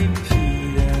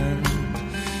repeating.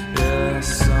 Yeah,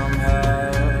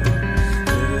 somehow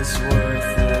it is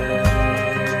worth it.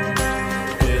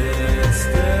 It's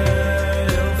there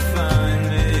you'll find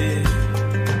me,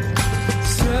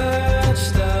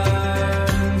 stretched out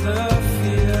in the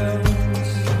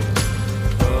fields.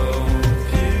 Hope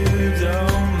you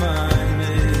don't mind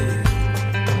me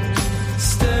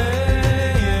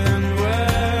staying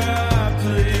where I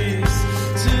please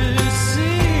to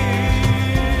see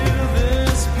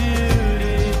this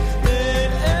beauty.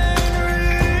 It ain't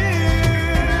real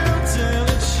till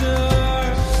it's sure.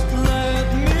 Let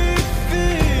me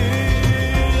feel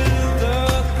the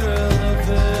thrill of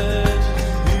it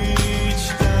each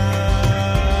time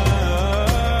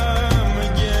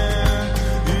again,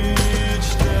 each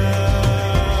time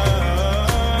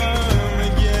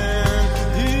again,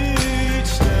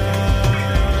 each time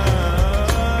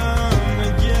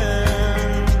again.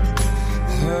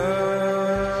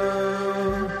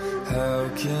 How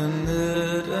can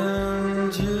it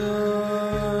endure?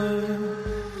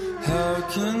 How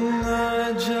can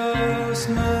I just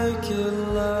make it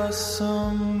last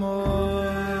some more?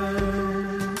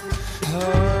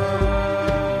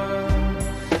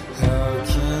 How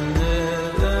can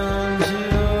it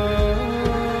endure?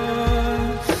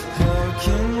 How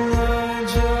can I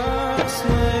just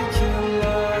make it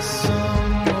last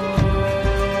some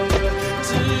more?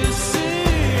 To see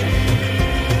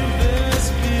this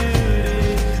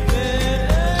beauty,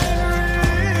 it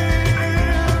ain't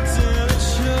real till it's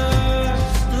sure.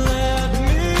 Let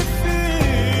me feel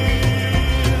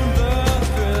the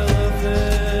thrill of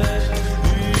it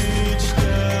each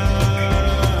time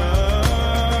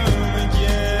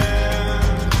again.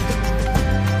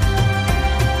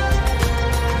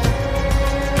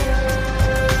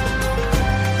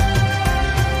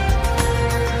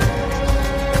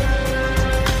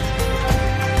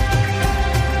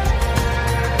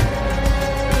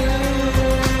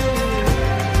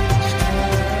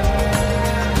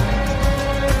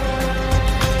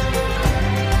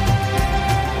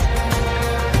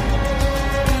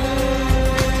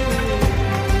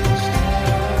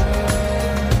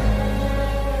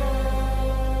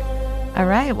 All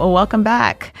right. Well, welcome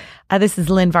back. This is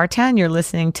Lynn Vartan. You're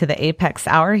listening to the Apex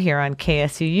Hour here on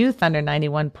KSUU Thunder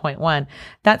 91.1.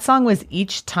 That song was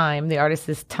Each Time. The artist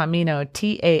is Tamino,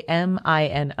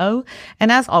 Tamino.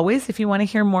 And as always, if you want to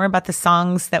hear more about the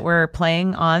songs that we're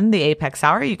playing on the Apex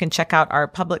Hour, you can check out our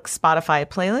public Spotify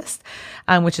playlist,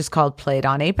 which is called Played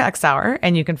on Apex Hour.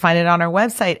 And you can find it on our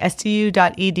website, stu.edu/apex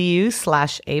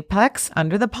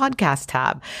under the podcast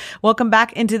tab. Welcome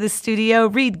back into the studio,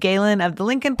 Reed Galen of the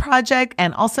Lincoln Project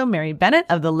and also Mary Bennett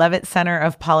of the Levitt Center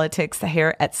of Politics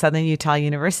here at Southern Utah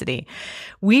University.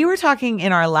 We were talking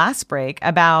in our last break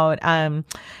about,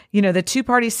 the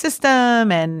two-party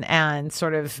system and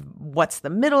sort of what's the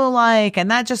middle like.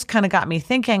 And that just kind of got me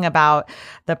thinking about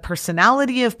the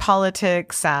personality of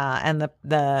politics, and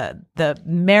the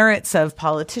merits of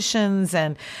politicians.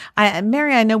 And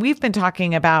Mary, I know we've been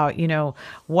talking about,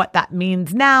 what that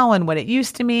means now and what it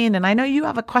used to mean. And I know you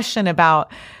have a question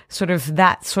about sort of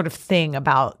that sort of thing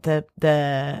about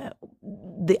the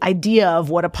idea of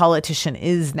what a politician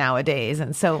is nowadays.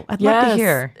 And so I'd love to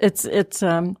hear.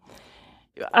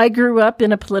 I grew up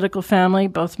in a political family.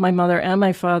 Both my mother and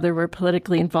my father were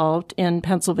politically involved in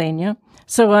Pennsylvania.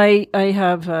 So I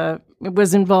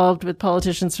was involved with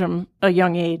politicians from a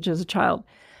young age as a child.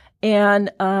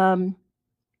 And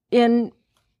in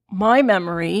my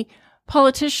memory,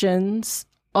 politicians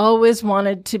always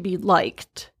wanted to be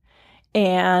liked.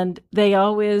 And they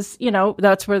always,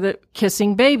 that's where the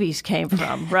kissing babies came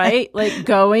from, right? Like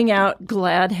going out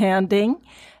glad handing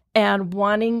and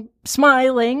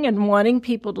smiling and wanting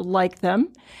people to like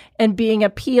them and being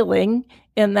appealing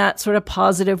in that sort of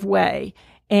positive way.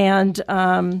 And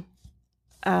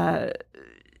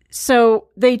so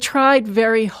they tried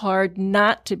very hard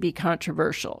not to be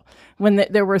controversial. When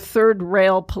there were third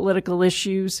rail political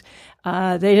issues,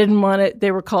 they didn't want it.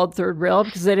 They were called third rail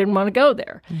because they didn't want to go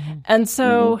there. Mm-hmm. And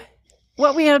so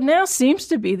what we have now seems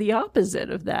to be the opposite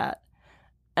of that.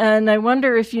 And I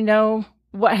wonder if you know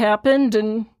what happened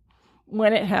and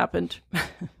when it happened.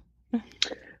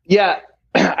 Yeah.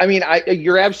 I mean,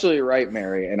 you're absolutely right,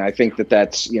 Mary. And I think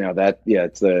that's,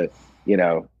 it's the,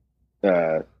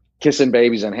 kissing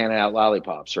babies and handing out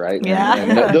lollipops, right? Yeah.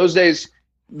 And those days,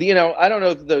 I don't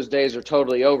know if those days are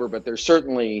totally over, but they're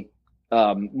certainly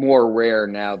more rare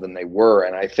now than they were.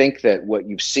 And I think that what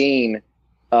you've seen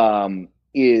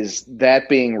is that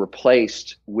being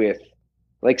replaced with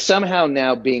like somehow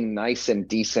now being nice and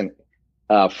decent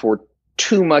for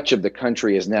too much of the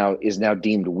country is now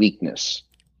deemed weakness,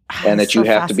 and that you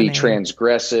have to be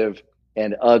transgressive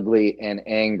and ugly and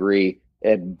angry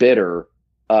and bitter,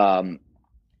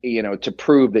 to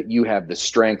prove that you have the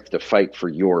strength to fight for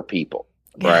your people,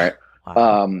 right?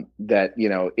 Wow. That,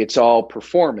 it's all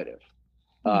performative.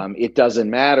 It doesn't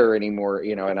matter anymore,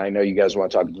 and I know you guys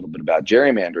want to talk a little bit about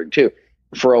gerrymandering too.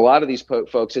 For a lot of these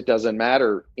folks, it doesn't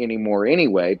matter anymore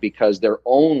anyway, because they're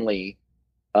only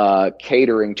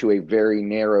catering to a very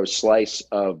narrow slice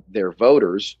of their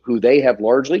voters who they have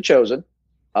largely chosen,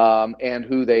 and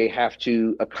who they have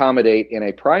to accommodate in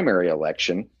a primary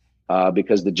election,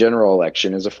 because the general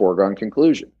election is a foregone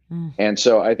conclusion. And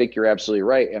so I think you're absolutely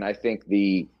right. And I think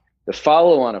the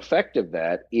follow-on effect of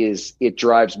that is it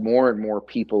drives more and more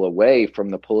people away from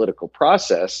the political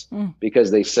process,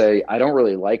 because they say, I don't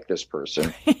really like this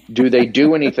person. Do they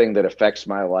do anything that affects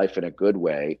my life in a good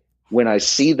way? When I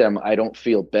see them, I don't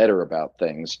feel better about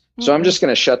things. So I'm just going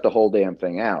to shut the whole damn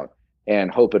thing out and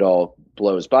hope it all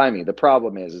blows by me. The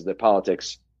problem is that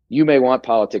politics, you may want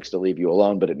politics to leave you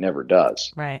alone, but it never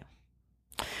does. Right.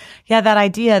 Yeah, that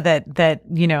idea that that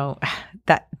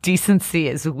decency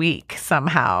is weak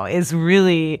somehow is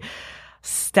really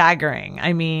staggering.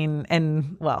 I mean,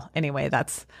 and well, anyway,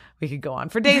 we could go on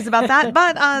for days about that.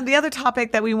 But the other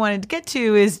topic that we wanted to get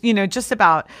to is, just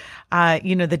about,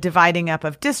 the dividing up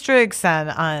of districts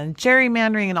and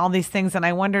gerrymandering and all these things. And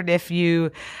I wondered if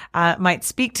you might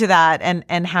speak to that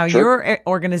and how Sure. your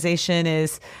organization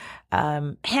is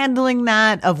handling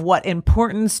that. Of what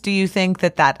importance do you think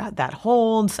that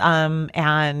holds?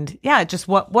 And yeah, just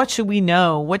what should we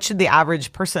know? What should the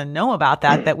average person know about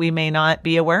that we may not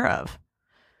be aware of?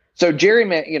 So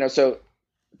so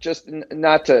just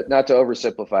not to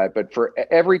oversimplify it, but for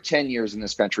every 10 years in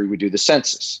this country, we do the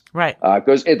census. Right.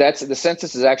 The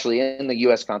census is actually in the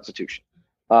U.S. Constitution.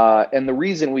 And the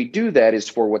reason we do that is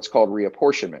for what's called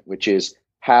reapportionment, which is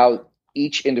how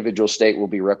each individual state will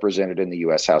be represented in the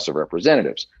U.S. House of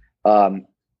Representatives.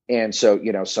 And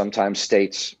so, sometimes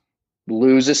states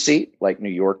lose a seat like New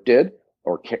York did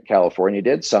or California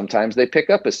did. Sometimes they pick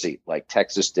up a seat like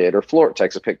Texas did, or Florida.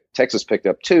 Texas picked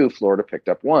up 2, Florida picked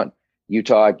up 1.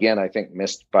 Utah, again, I think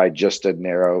missed by just a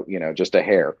narrow, just a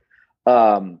hair.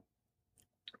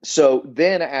 So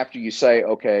then after you say,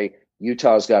 okay,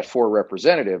 Utah's got 4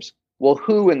 representatives, well,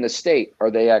 who in the state are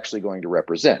they actually going to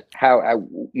represent?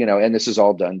 And this is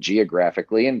all done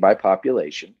geographically and by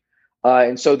population.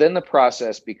 And so then the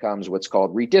process becomes what's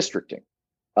called redistricting.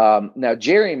 Now,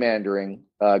 gerrymandering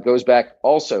goes back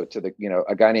also to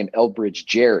a guy named Elbridge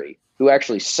Gerry, who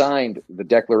actually signed the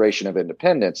Declaration of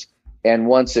Independence, and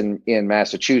once in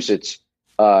Massachusetts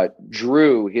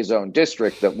drew his own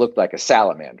district that looked like a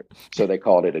salamander. So they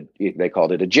called it a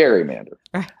gerrymander.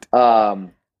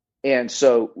 Right. And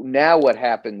so now what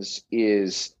happens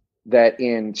is that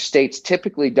in states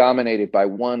typically dominated by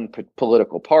one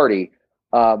political party,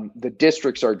 the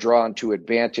districts are drawn to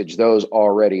advantage those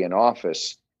already in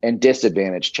office and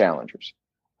disadvantage challengers.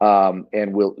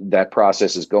 That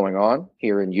process is going on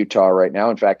here in Utah right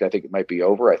now. In fact, I think it might be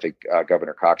over. I think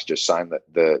Governor Cox just signed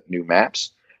the new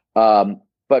maps.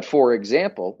 But for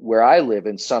example, where I live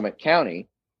in Summit County,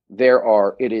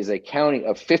 it is a county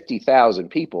of 50,000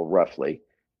 people roughly,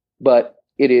 but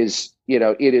it is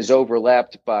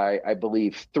overlapped by, I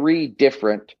believe, 3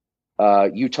 different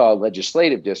Utah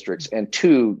legislative districts and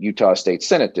 2 Utah State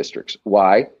Senate districts.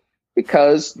 Why?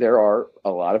 Because there are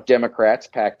a lot of Democrats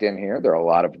packed in here. There are a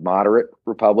lot of moderate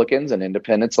Republicans and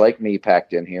independents like me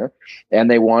packed in here. And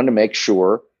they wanted to make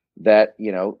sure that,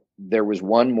 there was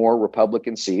 1 more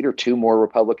Republican seat or 2 more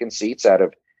Republican seats out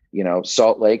of,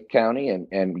 Salt Lake County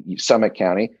and Summit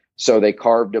County. So they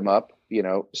carved them up,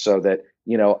 so that,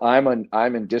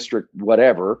 I'm in district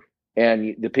whatever,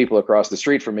 and the people across the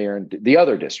street from me are in the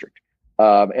other district.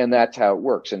 And that's how it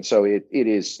works. And so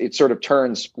it sort of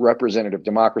turns representative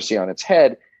democracy on its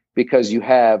head, because you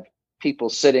have people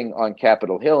sitting on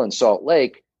Capitol Hill in Salt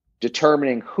Lake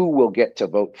determining who will get to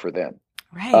vote for them.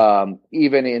 Right.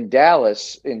 Even in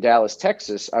Dallas,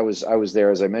 Texas, I was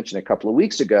there, as I mentioned, a couple of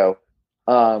weeks ago.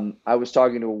 I was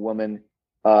talking to a woman.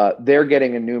 They're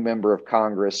getting a new member of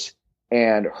Congress,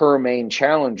 and her main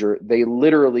challenger, they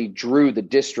literally drew the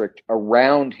district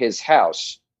around his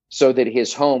house so that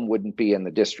his home wouldn't be in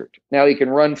the district. Now he can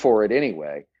run for it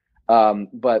anyway,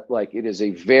 but it is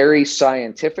a very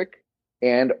scientific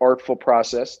and artful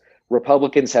process.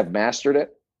 Republicans have mastered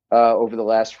it over the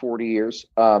last 40 years.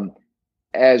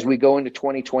 As we go into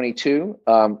 2022,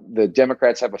 the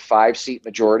Democrats have a 5-seat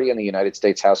majority in the United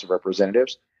States House of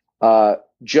Representatives.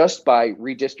 just by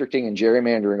redistricting and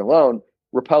gerrymandering alone,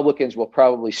 Republicans will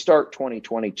probably start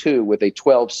 2022 with a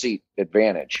 12-seat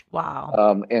advantage.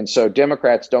 Wow. And so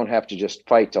Democrats don't have to just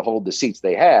fight to hold the seats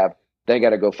they have. They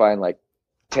got to go find like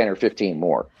 10 or 15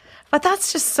 more. But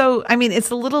that's just so, I mean,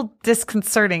 it's a little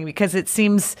disconcerting because it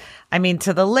seems, I mean,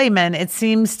 to the layman, it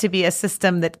seems to be a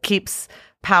system that keeps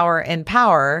power in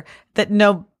power that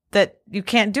you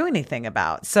can't do anything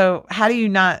about. So how do you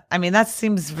not, I mean, that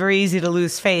seems very easy to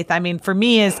lose faith. I mean, for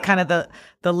me as kind of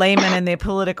the layman in the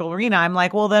political arena, I'm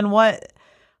like, well, then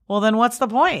what's the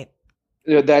point?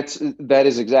 That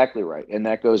is exactly right. And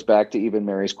that goes back to even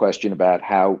Mary's question about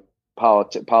how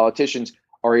politicians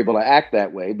are able to act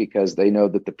that way because they know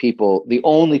that the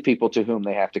only people to whom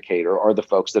they have to cater are the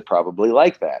folks that probably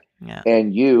like that. Yeah.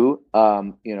 And you,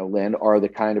 Lynn, are the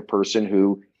kind of person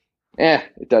who,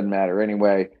 it doesn't matter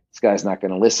anyway. This guy's not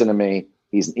going to listen to me.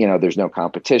 There's no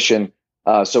competition.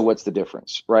 So what's the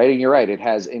difference, right? And you're right. It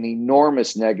has an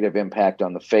enormous negative impact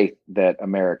on the faith that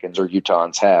Americans or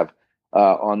Utahns have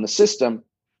on the system.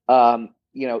 It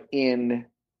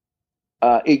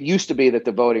used to be that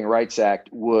the Voting Rights Act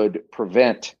would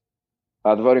prevent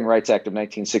the Voting Rights Act of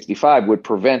 1965 would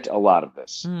prevent a lot of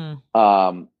this.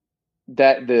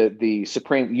 That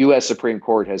the U.S. Supreme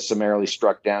Court has summarily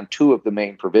struck down two of the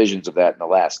main provisions of that in the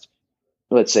last,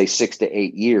 let's say, 6 to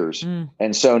 8 years.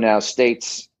 And so now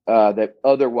states that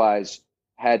otherwise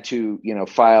had to,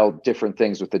 file different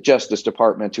things with the Justice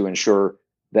Department to ensure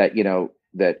that,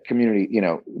 that community,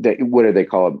 that what do they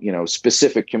call them?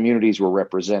 Specific communities were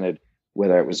represented,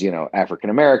 whether it was, African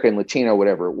American, Latino,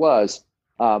 whatever it was.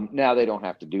 Now they don't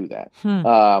have to do that.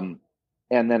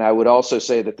 And then I would also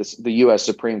say that the U.S.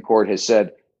 Supreme Court has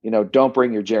said, don't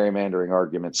bring your gerrymandering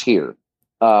arguments here,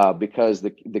 because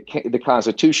the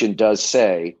Constitution does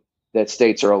say that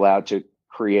states are allowed to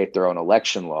create their own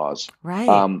election laws.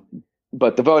 Right.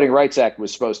 But the Voting Rights Act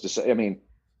was supposed to say,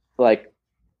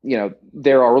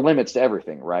 there are limits to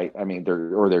everything, right? I mean,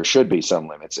 there should be some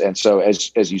limits. And so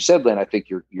as you said, Lynn, I think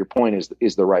your point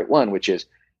is the right one, which is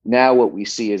now what we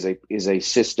see is a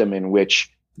system in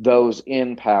which those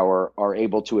in power are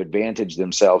able to advantage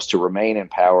themselves to remain in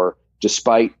power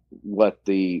despite what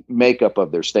the makeup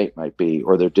of their state might be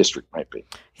or their district might be.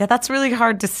 Yeah, that's really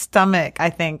hard to stomach, I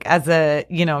think, as a,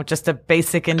 just a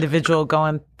basic individual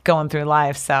going through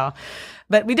life. So,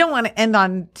 but we don't want to end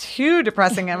on too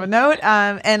depressing of a note.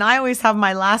 And I always have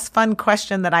my last fun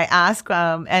question that I ask.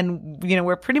 And,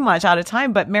 we're pretty much out of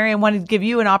time. But Mary, I wanted to give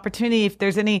you an opportunity if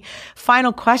there's any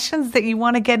final questions that you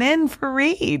want to get in for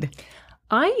Reed.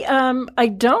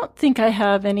 I don't think I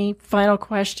have any final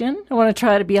question. I want to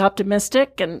try to be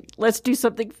optimistic and let's do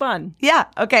something fun. Yeah.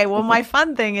 Okay. Well, my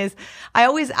fun thing is I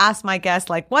always ask my guests,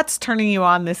 like, what's turning you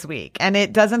on this week? And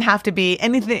it doesn't have to be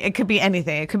anything. It could be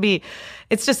anything.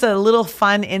 It's just a little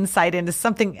fun insight into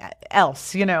something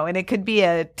else, and it could be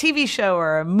a TV show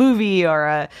or a movie or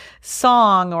a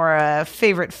song or a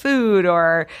favorite food,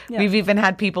 or we've even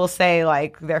had people say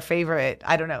like their favorite,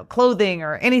 I don't know, clothing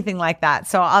or anything like that.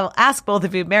 So I'll ask both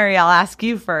of you. Mary, I'll ask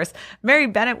you first. Mary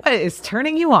Bennett, what is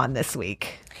turning you on this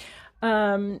week?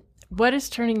 Wow,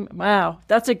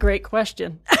 that's a great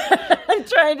question. I'm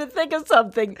trying to think of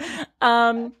something.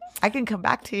 I can come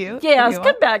back to you. Yeah,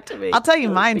 come back to me. I'll tell you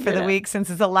mine for the week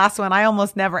since it's the last one. I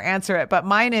almost never answer it, but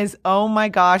mine is, oh my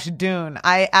gosh, Dune.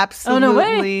 I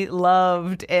absolutely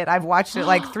loved it. I've watched it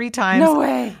like 3 times. No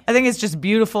way. I think it's just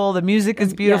beautiful. The music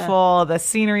is beautiful. The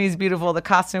scenery is beautiful. The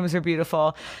costumes are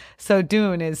beautiful. So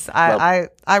Dune is, I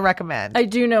recommend. I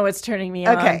do know it's turning me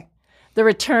on. Okay. The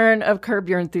return of Curb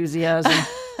Your Enthusiasm.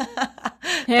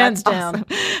 Hands down. Awesome.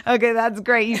 Okay, that's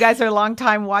great. You guys are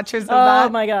longtime watchers of that. Oh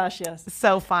my gosh, yes.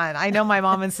 So fun. I know my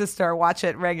mom and sister watch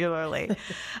it regularly.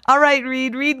 All right,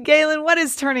 Reed Galen, what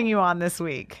is turning you on this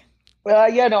week?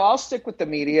 I'll stick with the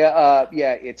media.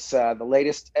 It's the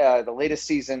latest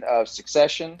season of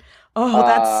Succession. Oh,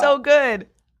 that's so good.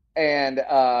 And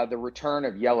the return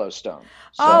of Yellowstone.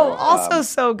 So,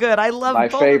 so good. I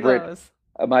love both of those.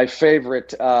 My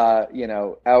favorite,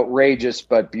 outrageous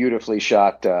but beautifully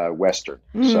shot Western.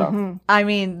 So, I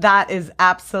mean, that is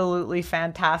absolutely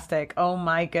fantastic. Oh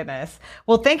my goodness.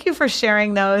 Well, thank you for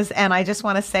sharing those. And I just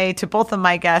want to say to both of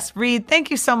my guests, Reed,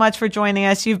 thank you so much for joining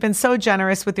us. You've been so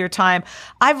generous with your time.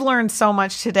 I've learned so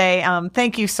much today.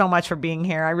 Thank you so much for being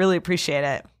here. I really appreciate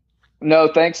it. No,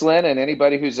 thanks, Lynn. And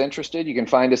anybody who's interested, you can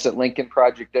find us at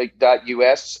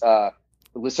lincolnproject.us.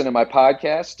 Listen to my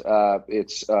podcast.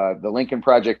 It's the Lincoln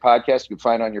Project podcast. You can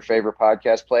find on your favorite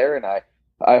podcast player. And I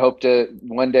I hope to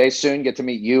one day soon get to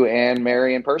meet you and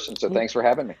Mary in person. So thanks for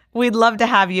having me. We'd love to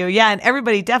have you. Yeah. And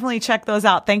everybody definitely check those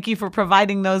out. Thank you for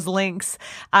providing those links.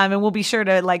 And we'll be sure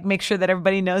to make sure that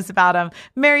everybody knows about them.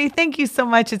 Mary, thank you so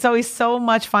much. It's always so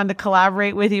much fun to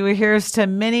collaborate with you. Here's to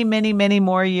many, many, many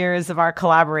more years of our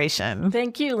collaboration.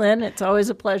 Thank you, Lynn. It's always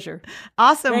a pleasure.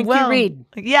 Awesome. Thank you, Reed.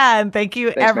 Yeah. And thank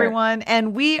you, Thanks, everyone. Mary.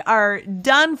 And we are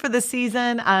done for the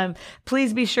season.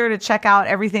 Please be sure to check out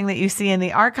everything that you see in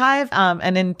the archive.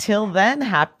 And until then,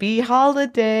 happy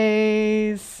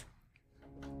holidays.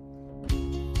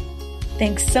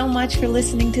 Thanks so much for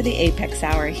listening to the Apex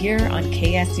Hour here on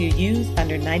KSUU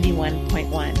Thunder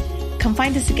 91.1. Come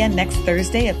find us again next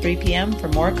Thursday at 3 p.m. for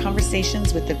more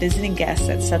conversations with the visiting guests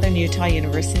at Southern Utah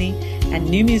University and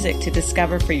new music to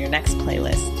discover for your next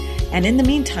playlist. And in the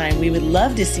meantime, we would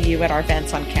love to see you at our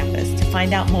events on campus. To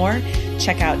find out more,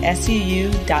 check out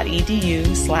suu.edu/apex.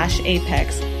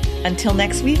 Until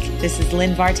next week, this is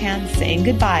Lynn Vartan saying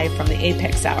goodbye from the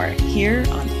Apex Hour here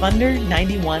on Thunder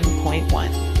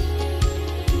 91.1.